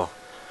 Well,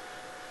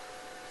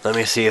 let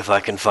me see if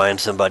I can find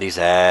somebody's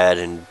ad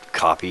and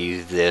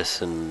copy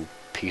this and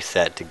piece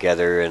that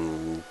together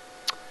and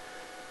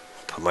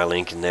put my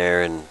link in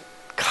there. And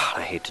God,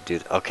 I hate to do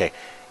that. Okay,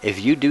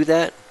 if you do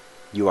that,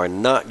 you are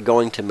not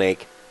going to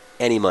make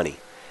any money.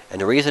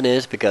 And the reason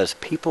is because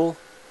people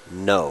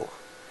know.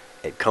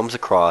 It comes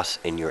across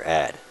in your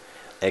ad.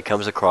 It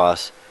comes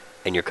across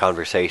in your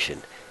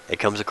conversation. It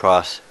comes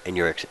across in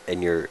your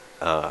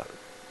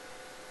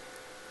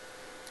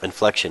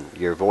inflection,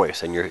 your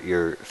voice, and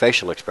your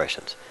facial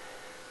expressions.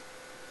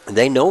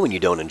 They know when you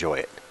don't enjoy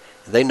it.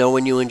 They know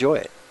when you enjoy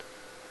it.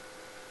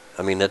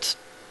 I mean,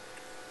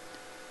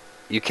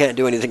 you can't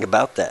do anything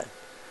about that.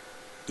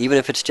 Even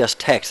if it's just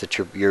text that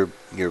you're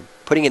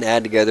putting an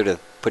ad together to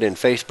put in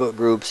Facebook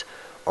groups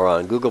or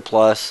on Google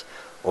Plus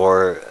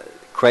or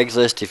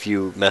Craigslist, if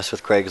you mess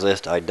with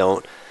Craigslist. I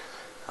don't.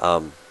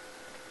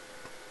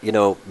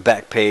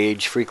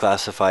 Backpage, free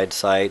classified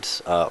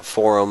sites,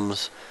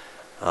 forums,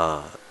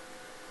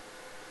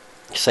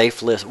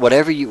 safe list,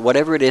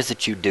 whatever it is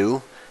that you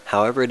do,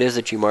 however it is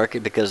that you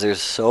market, because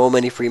there's so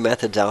many free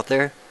methods out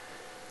there.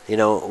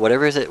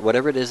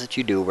 Whatever it is that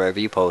you do, wherever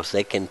you post,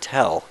 they can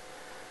tell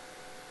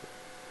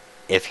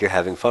if you're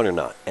having fun or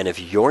not. And if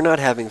you're not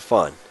having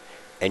fun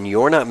and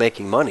you're not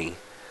making money,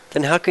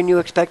 then how can you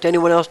expect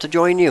anyone else to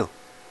join you?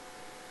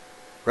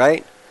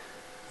 Right?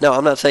 Now,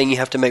 I'm not saying you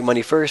have to make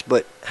money first,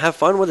 but have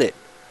fun with it.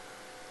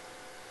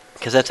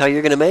 Because that's how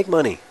you're going to make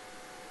money.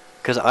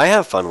 Because I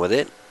have fun with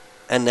it,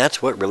 and that's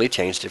what really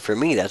changed it for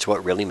me. That's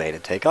what really made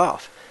it take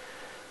off.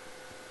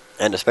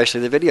 And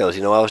especially the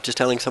videos. I was just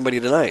telling somebody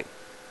tonight.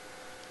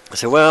 I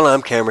said, well,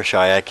 I'm camera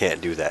shy. I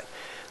can't do that.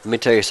 Let me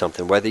tell you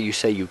something. Whether you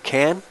say you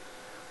can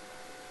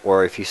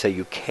or if you say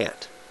you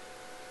can't,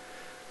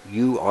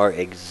 you are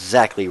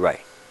exactly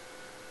right.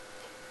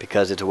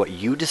 Because it's what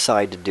you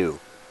decide to do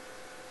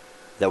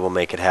that will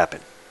make it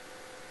happen.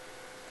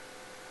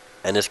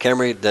 And this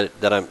camera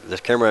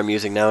this camera I'm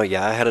using now,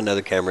 yeah, I had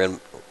another camera,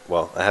 and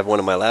I have one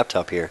on my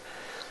laptop here.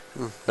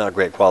 Not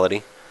great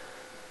quality,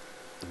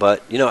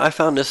 but I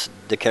found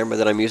the camera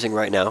that I'm using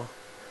right now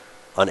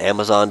on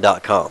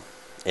Amazon.com.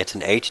 It's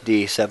an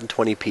HD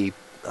 720p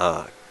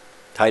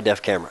high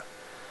def camera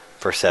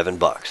for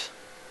 $7.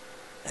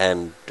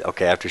 And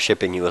okay, after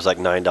shipping, it was like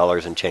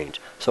 $9 and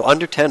change. So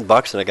under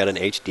 $10, and I got an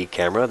HD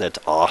camera. That's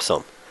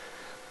awesome.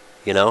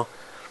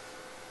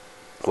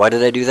 Why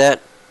did I do that?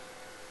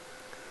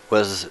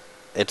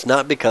 It's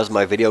not because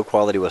my video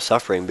quality was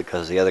suffering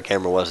because the other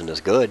camera wasn't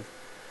as good.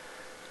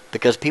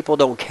 Because people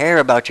don't care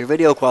about your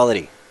video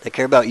quality. They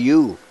care about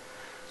you.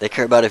 They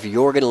care about if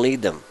you're going to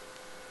lead them.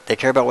 They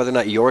care about whether or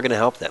not you're going to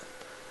help them.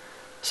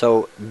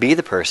 So be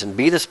the person,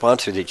 be the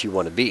sponsor that you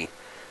want to be.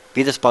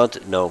 Be the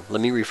sponsor. No,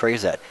 let me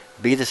rephrase that.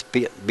 Be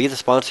the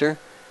sponsor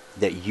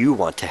that you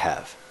want to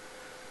have.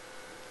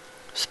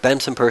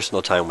 Spend some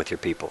personal time with your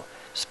people.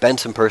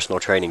 Spend some personal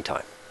training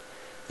time.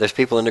 There's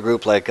people in the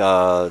group like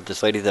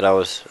this lady that I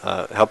was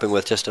helping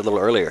with just a little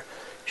earlier.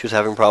 She was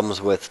having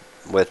problems with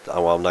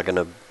I'm not going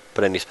to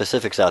put any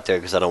specifics out there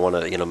because I don't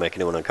want to make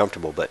anyone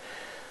uncomfortable. But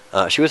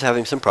she was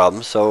having some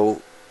problems,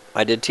 so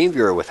I did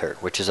TeamViewer with her,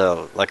 which is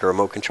like a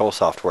remote control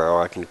software,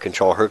 where I can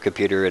control her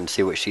computer and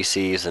see what she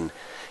sees, and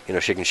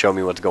she can show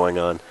me what's going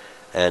on.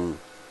 And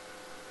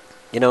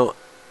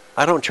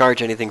I don't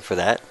charge anything for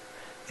that.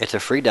 It's a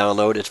free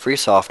download. It's free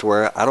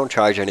software. I don't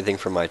charge anything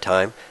for my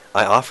time.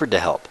 I offered to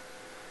help.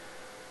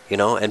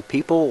 And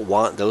people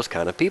want those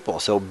kind of people.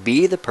 So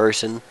be the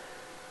person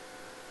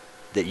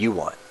that you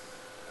want.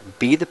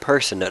 Be the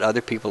person that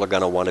other people are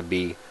going to want to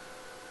be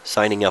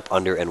signing up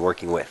under and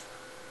working with.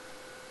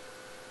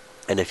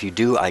 And if you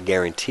do, I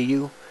guarantee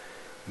you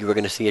are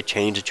going to see a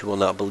change that you will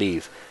not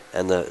believe.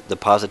 And the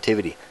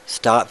positivity.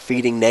 Stop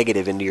feeding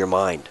negative into your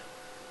mind.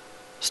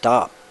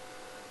 Stop.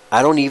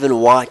 I don't even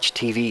watch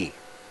TV.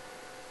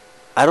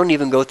 I don't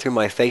even go through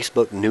my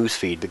Facebook news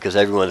feed because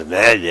everyone's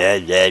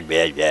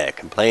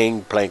complain,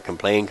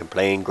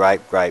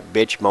 gripe,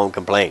 bitch, moan,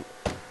 complain.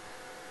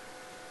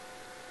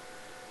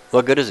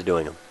 What good is it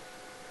doing them?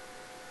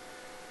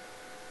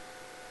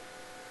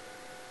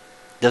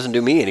 Doesn't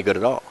do me any good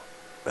at all.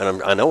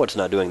 And I know it's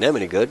not doing them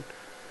any good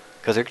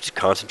because they're just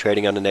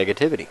concentrating on the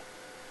negativity.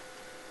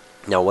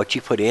 Now what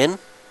you put in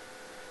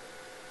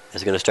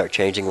is going to start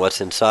changing what's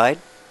inside,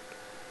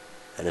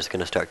 and it's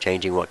going to start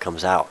changing what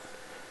comes out.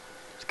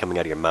 It's coming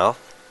out of your mouth,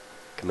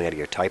 coming out of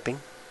your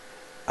typing,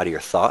 out of your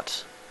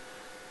thoughts.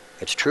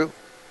 It's true.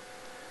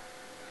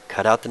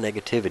 Cut out the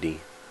negativity.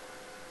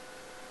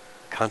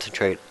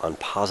 Concentrate on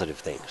positive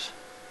things.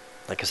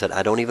 Like I said,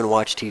 I don't even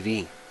watch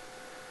TV.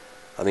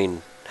 I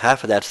mean,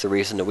 half of that's the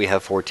reason that we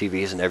have 4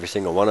 TVs and every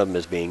single one of them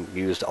is being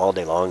used all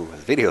day long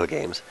with video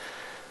games.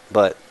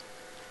 But,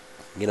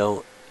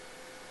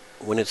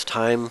 when it's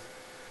time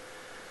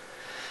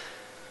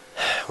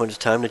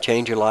to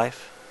change your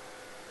life,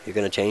 you're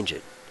going to change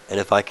it. And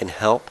if I can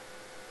help,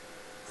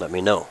 let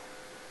me know.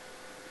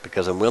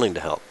 Because I'm willing to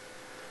help.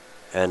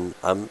 And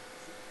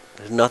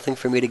there's nothing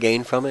for me to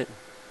gain from it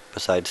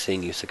besides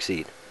seeing you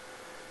succeed.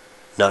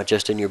 Not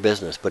just in your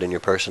business, but in your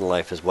personal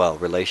life as well.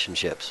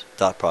 Relationships,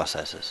 thought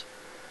processes.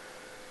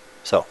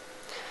 So,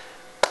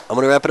 I'm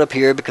going to wrap it up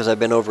here because I've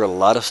been over a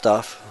lot of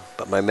stuff.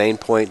 But my main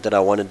point that I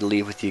wanted to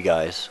leave with you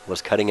guys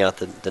was cutting out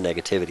the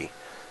negativity.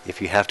 If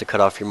you have to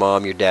cut off your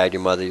mom, your dad,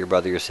 your mother, your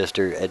brother, your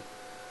sister,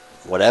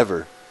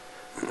 whatever,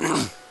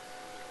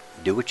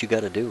 do what you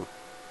got to do.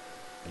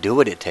 Do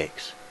what it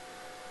takes.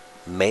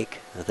 Make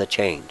the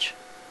change.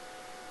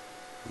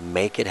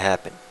 Make it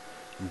happen.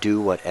 Do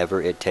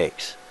whatever it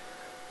takes.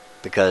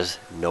 Because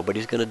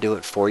nobody's going to do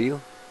it for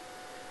you.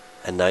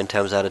 And 9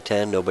 times out of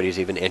 10, nobody's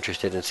even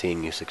interested in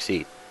seeing you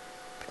succeed,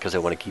 because they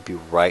want to keep you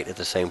right at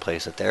the same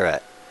place that they're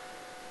at.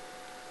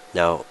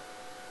 Now,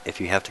 if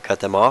you have to cut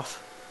them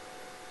off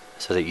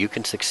so that you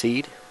can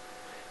succeed,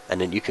 and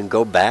then you can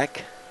go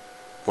back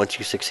once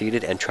you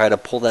succeeded and try to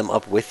pull them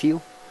up with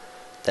you,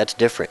 that's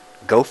different.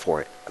 Go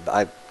for it.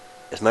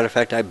 As a matter of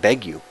fact, I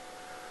beg you,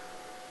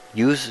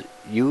 use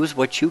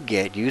what you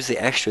get, use the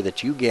extra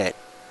that you get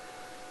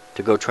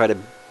to go try to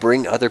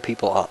bring other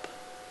people up,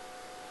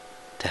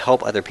 to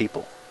help other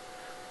people.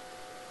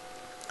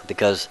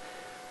 Because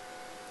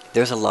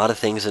there's a lot of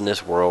things in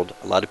this world.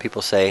 A lot of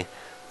people say,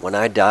 when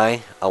I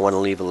die, I want to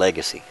leave a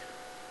legacy.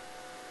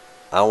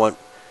 I want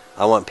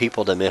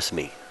people to miss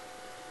me.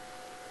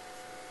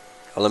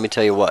 Well, let me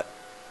tell you what.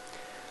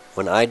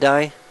 When I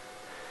die,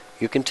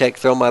 you can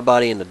throw my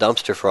body in the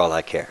dumpster for all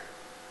I care.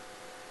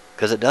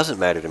 Because it doesn't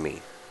matter to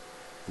me.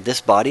 This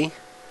body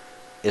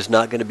is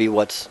not going to be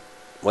what's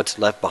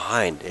left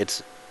behind.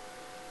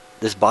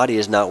 This body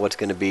is not what's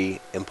going to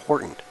be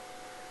important.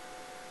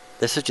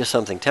 This is just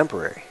something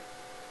temporary.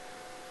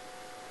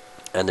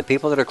 And the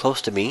people that are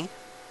close to me,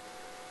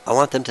 I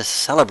want them to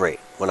celebrate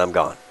when I'm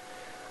gone.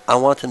 I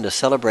want them to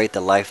celebrate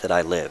the life that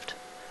I lived.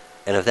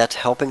 And if that's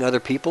helping other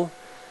people,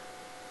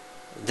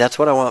 that's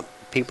what I want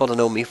people to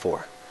know me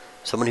for.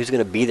 Someone who's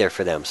going to be there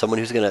for them. Someone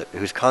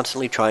who's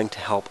constantly trying to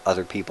help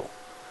other people.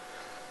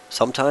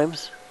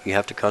 Sometimes you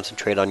have to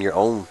concentrate on your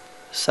own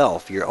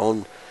self, your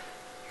own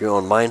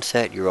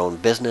mindset, your own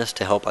business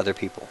to help other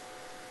people.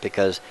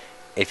 Because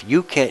if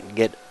you can't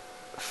get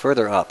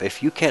further up,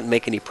 if you can't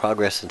make any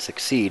progress and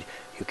succeed,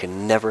 you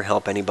can never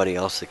help anybody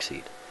else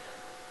succeed.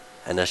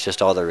 And that's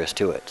just all there is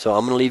to it. So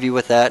I'm going to leave you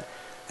with that.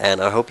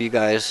 And I hope you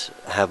guys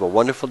have a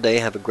wonderful day.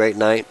 Have a great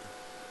night.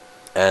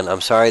 And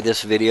I'm sorry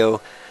this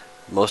video,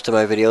 most of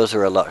my videos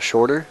are a lot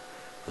shorter.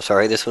 I'm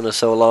sorry this one is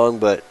so long,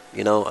 but,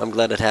 you know, I'm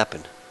glad it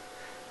happened.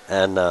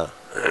 And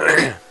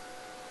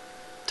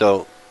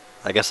so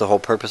I guess the whole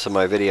purpose of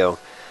my video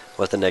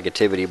was the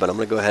negativity, but I'm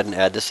going to go ahead and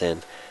add this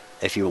in.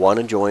 If you want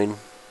to join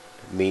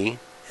me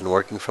in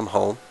working from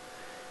home,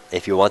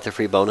 if you want the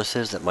free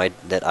bonuses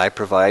that I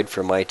provide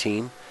for my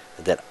team,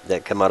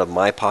 that come out of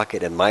my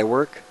pocket and my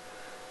work,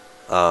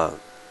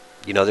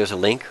 you know, there's a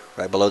link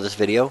right below this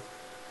video.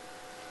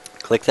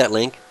 Click that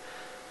link,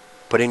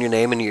 put in your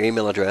name and your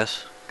email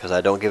address, because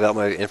I don't give out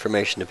my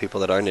information to people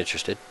that aren't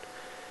interested.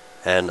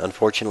 And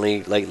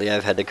unfortunately, lately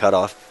I've had to cut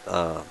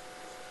off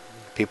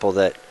people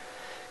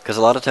because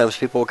a lot of times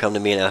people will come to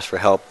me and ask for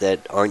help that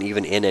aren't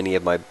even in any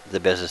of the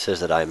businesses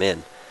that I'm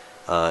in.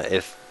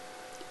 If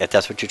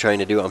that's what you're trying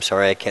to do, I'm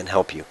sorry I can't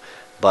help you.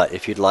 But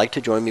if you'd like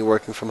to join me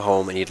working from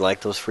home and you'd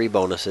like those free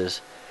bonuses,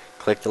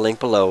 click the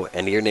link below,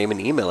 enter your name and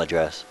email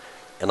address.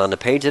 And on the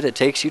page that it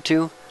takes you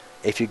to,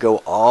 if you go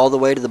all the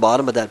way to the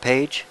bottom of that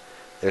page,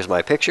 there's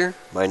my picture,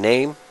 my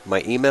name,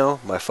 my email,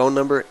 my phone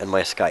number, and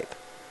my Skype.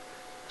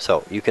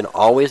 So you can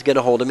always get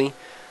a hold of me.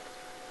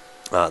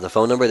 The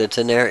phone number that's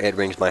in there, it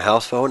rings my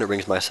house phone, it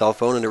rings my cell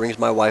phone, and it rings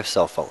my wife's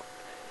cell phone.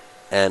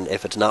 And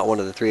if it's not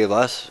one of the three of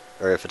us,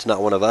 or if it's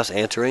not one of us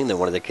answering, then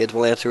one of the kids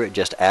will answer it.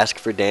 Just ask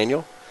for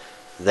Daniel.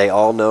 They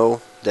all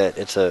know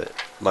that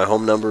my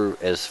home number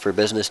is for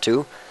business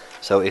too.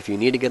 So if you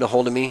need to get a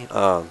hold of me,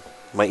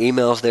 my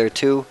email's there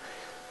too.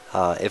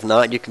 If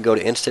not, you can go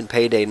to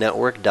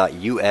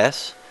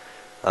instantpaydaynetwork.us.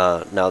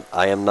 Now,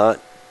 I am not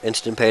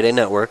Instant Payday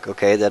Network,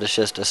 okay? That is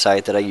just a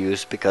site that I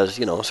use because,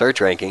 you know, search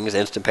rankings,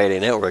 Instant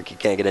Payday Network, you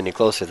can't get any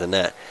closer than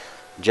that.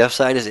 Jeff's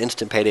site is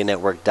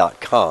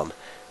instantpaydaynetwork.com.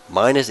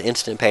 Mine is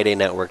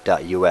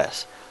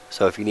instantpaydaynetwork.us.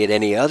 So if you need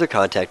any other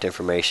contact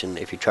information,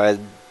 if you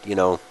tried, you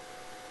know,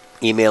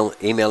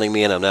 emailing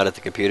me and I'm not at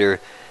the computer,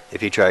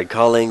 if you tried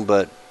calling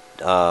but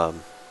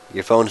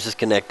your phone is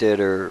disconnected,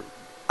 or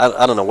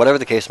I don't know, whatever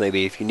the case may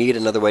be, if you need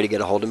another way to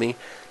get a hold of me,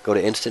 go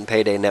to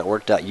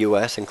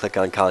instantpaydaynetwork.us and click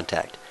on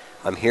contact.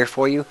 I'm here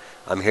for you.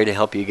 I'm here to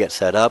help you get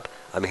set up.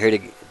 I'm here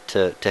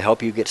to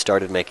help you get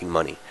started making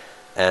money.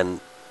 And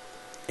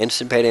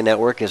Instant Payday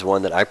Network is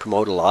one that I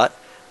promote a lot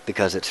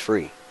because it's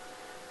free.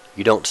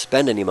 You don't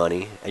spend any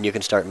money and you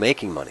can start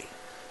making money.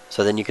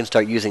 So then you can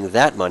start using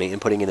that money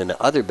and putting it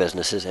into other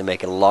businesses and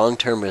making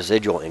long-term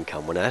residual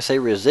income. When I say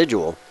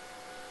residual,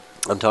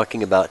 I'm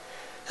talking about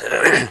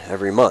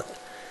every month.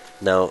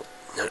 Now,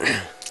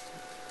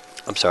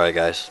 I'm sorry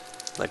guys.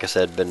 Like I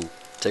said, been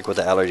sick with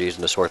the allergies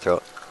and the sore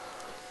throat.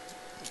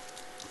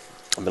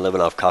 I've been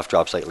living off cough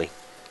drops lately.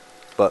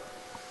 But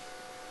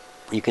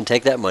you can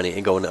take that money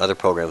and go into other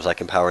programs like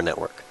Empower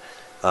Network.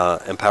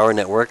 Empower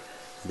Network,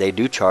 they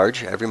do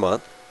charge every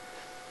month,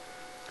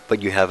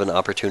 but you have an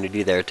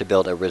opportunity there to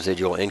build a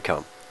residual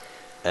income.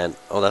 And,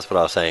 that's what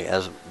I was saying.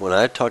 When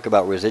I talk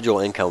about residual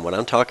income, what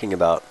I'm talking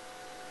about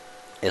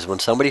is when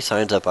somebody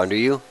signs up under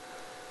you,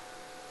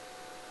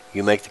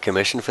 you make the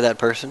commission for that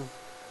person,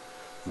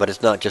 but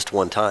it's not just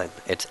one time.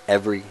 It's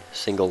every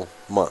single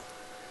month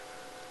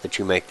that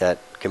you make that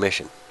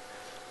commission.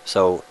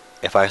 So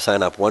if I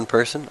sign up one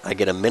person, I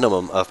get a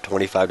minimum of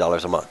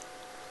 $25 a month.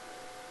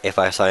 If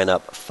I sign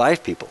up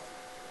 5 people,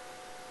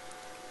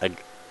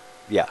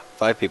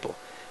 5 people,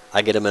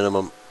 I get a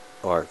minimum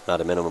or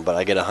not a minimum, but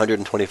I get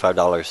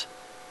 $125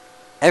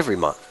 every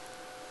month,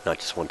 not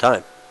just one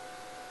time.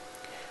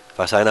 If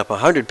I sign up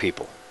 100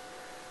 people,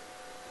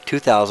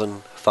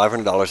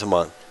 $2,500 a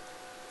month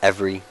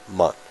every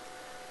month.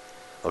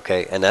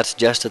 Okay, and that's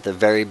just at the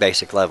very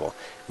basic level.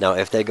 Now,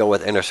 if they go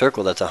with Inner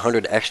Circle, that's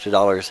 $100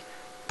 extra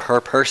per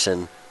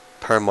person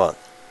per month.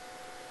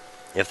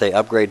 If they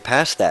upgrade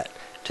past that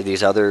to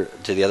the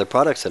other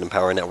products that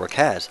Empower Network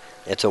has,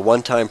 it's a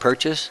one-time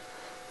purchase.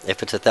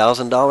 If it's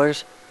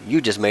 $1,000,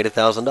 you just made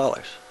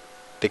 $1,000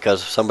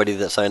 because somebody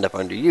that signed up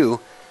under you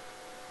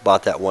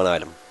bought that one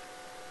item.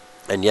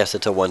 And yes,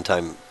 it's a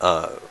one-time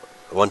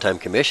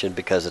commission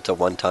because it's a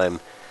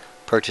one-time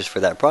purchase for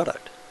that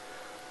product.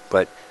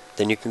 But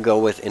then you can go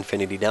with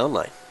Infinity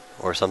Downline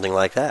or something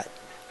like that.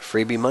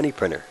 Freebie Money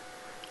Printer,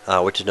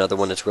 which is another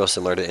one that's real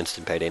similar to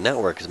Instant Payday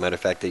Network. As a matter of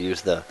fact, they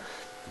use the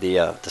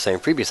same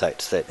freebie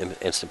sites that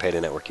Instant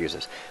Payday Network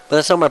uses. But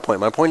that's not my point.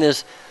 My point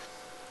is,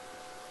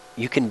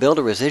 you can build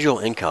a residual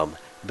income,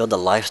 build a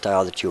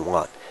lifestyle that you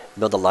want,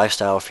 build a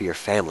lifestyle for your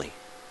family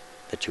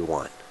that you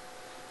want.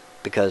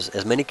 Because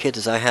as many kids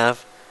as I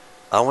have,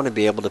 I want to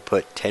be able to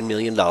put $10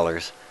 million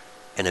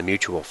in a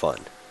mutual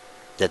fund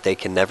that they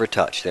can never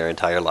touch their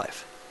entire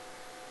life.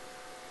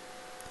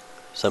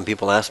 Some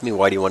people ask me,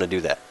 why do you want to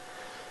do that?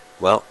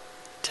 Well,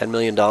 $10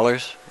 million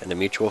in a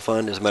mutual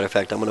fund. As a matter of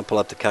fact, I'm going to pull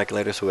up the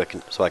calculator so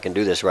I can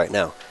do this right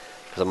now,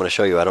 because I'm going to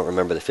show you. I don't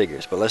remember the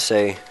figures, but let's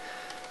say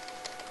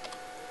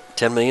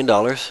 $10 million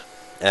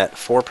at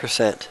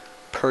 4%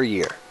 per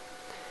year.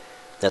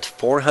 That's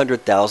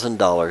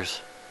 $400,000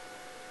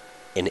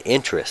 in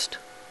interest,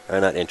 or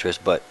not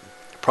interest, but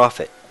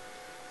profit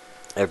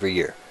every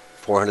year.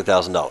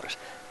 $400,000.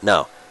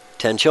 Now,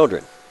 10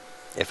 children.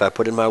 If I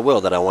put in my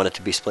will that I want it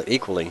to be split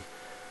equally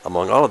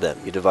among all of them,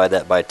 you divide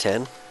that by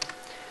 10.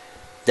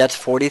 That's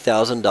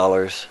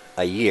 $40,000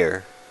 a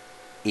year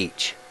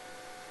each.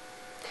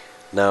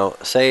 Now,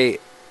 say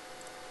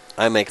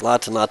I make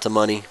lots and lots of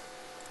money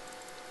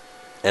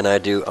and I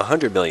do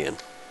 $100 million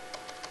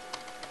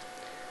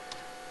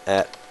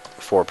at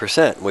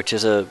 4%, which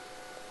is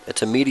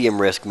it's a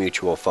medium risk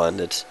mutual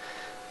fund.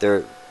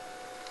 They're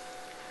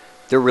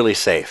really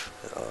safe,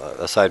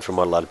 aside from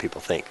what a lot of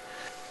people think.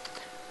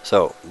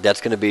 So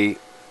that's going to be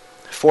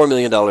 $4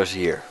 million a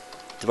year.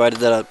 Divide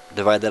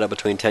that up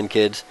between 10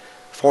 kids,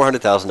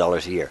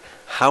 $400,000 a year.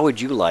 How would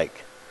you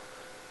like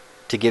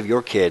to give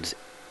your kids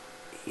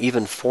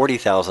even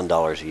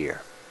 $40,000 a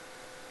year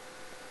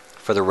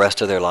for the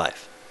rest of their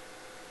life?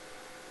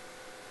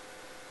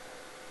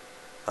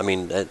 I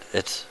mean,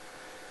 it's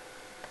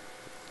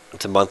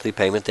a monthly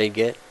payment they'd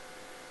get.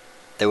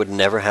 They would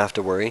never have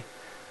to worry.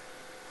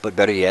 But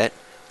better yet,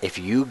 if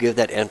you give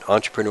that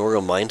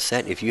entrepreneurial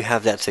mindset, if you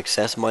have that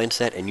success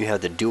mindset and you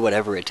have the do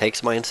whatever it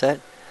takes mindset,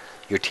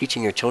 you're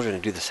teaching your children to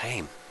do the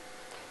same.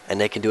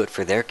 And they can do it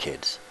for their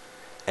kids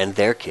and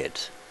their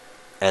kids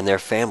and their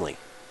family,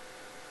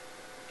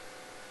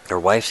 their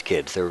wife's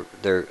kids,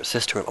 their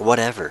sister,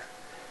 whatever.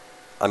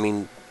 I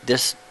mean,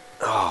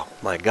 oh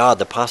my God,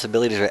 the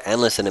possibilities are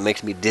endless, and it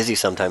makes me dizzy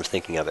sometimes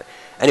thinking of it.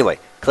 Anyway,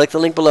 click the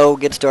link below,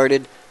 get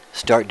started,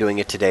 start doing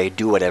it today,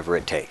 do whatever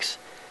it takes.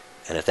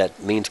 And if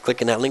that means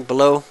clicking that link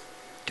below,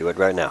 do it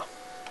right now.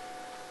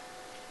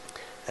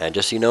 And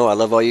just so you know, I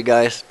love all you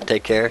guys.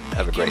 Take care.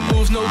 Have a great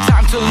night. No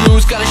time to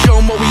lose, gotta show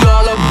 'em what we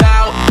all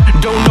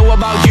about. Don't know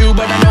about you,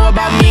 but I know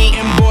about me,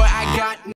 and boy, I got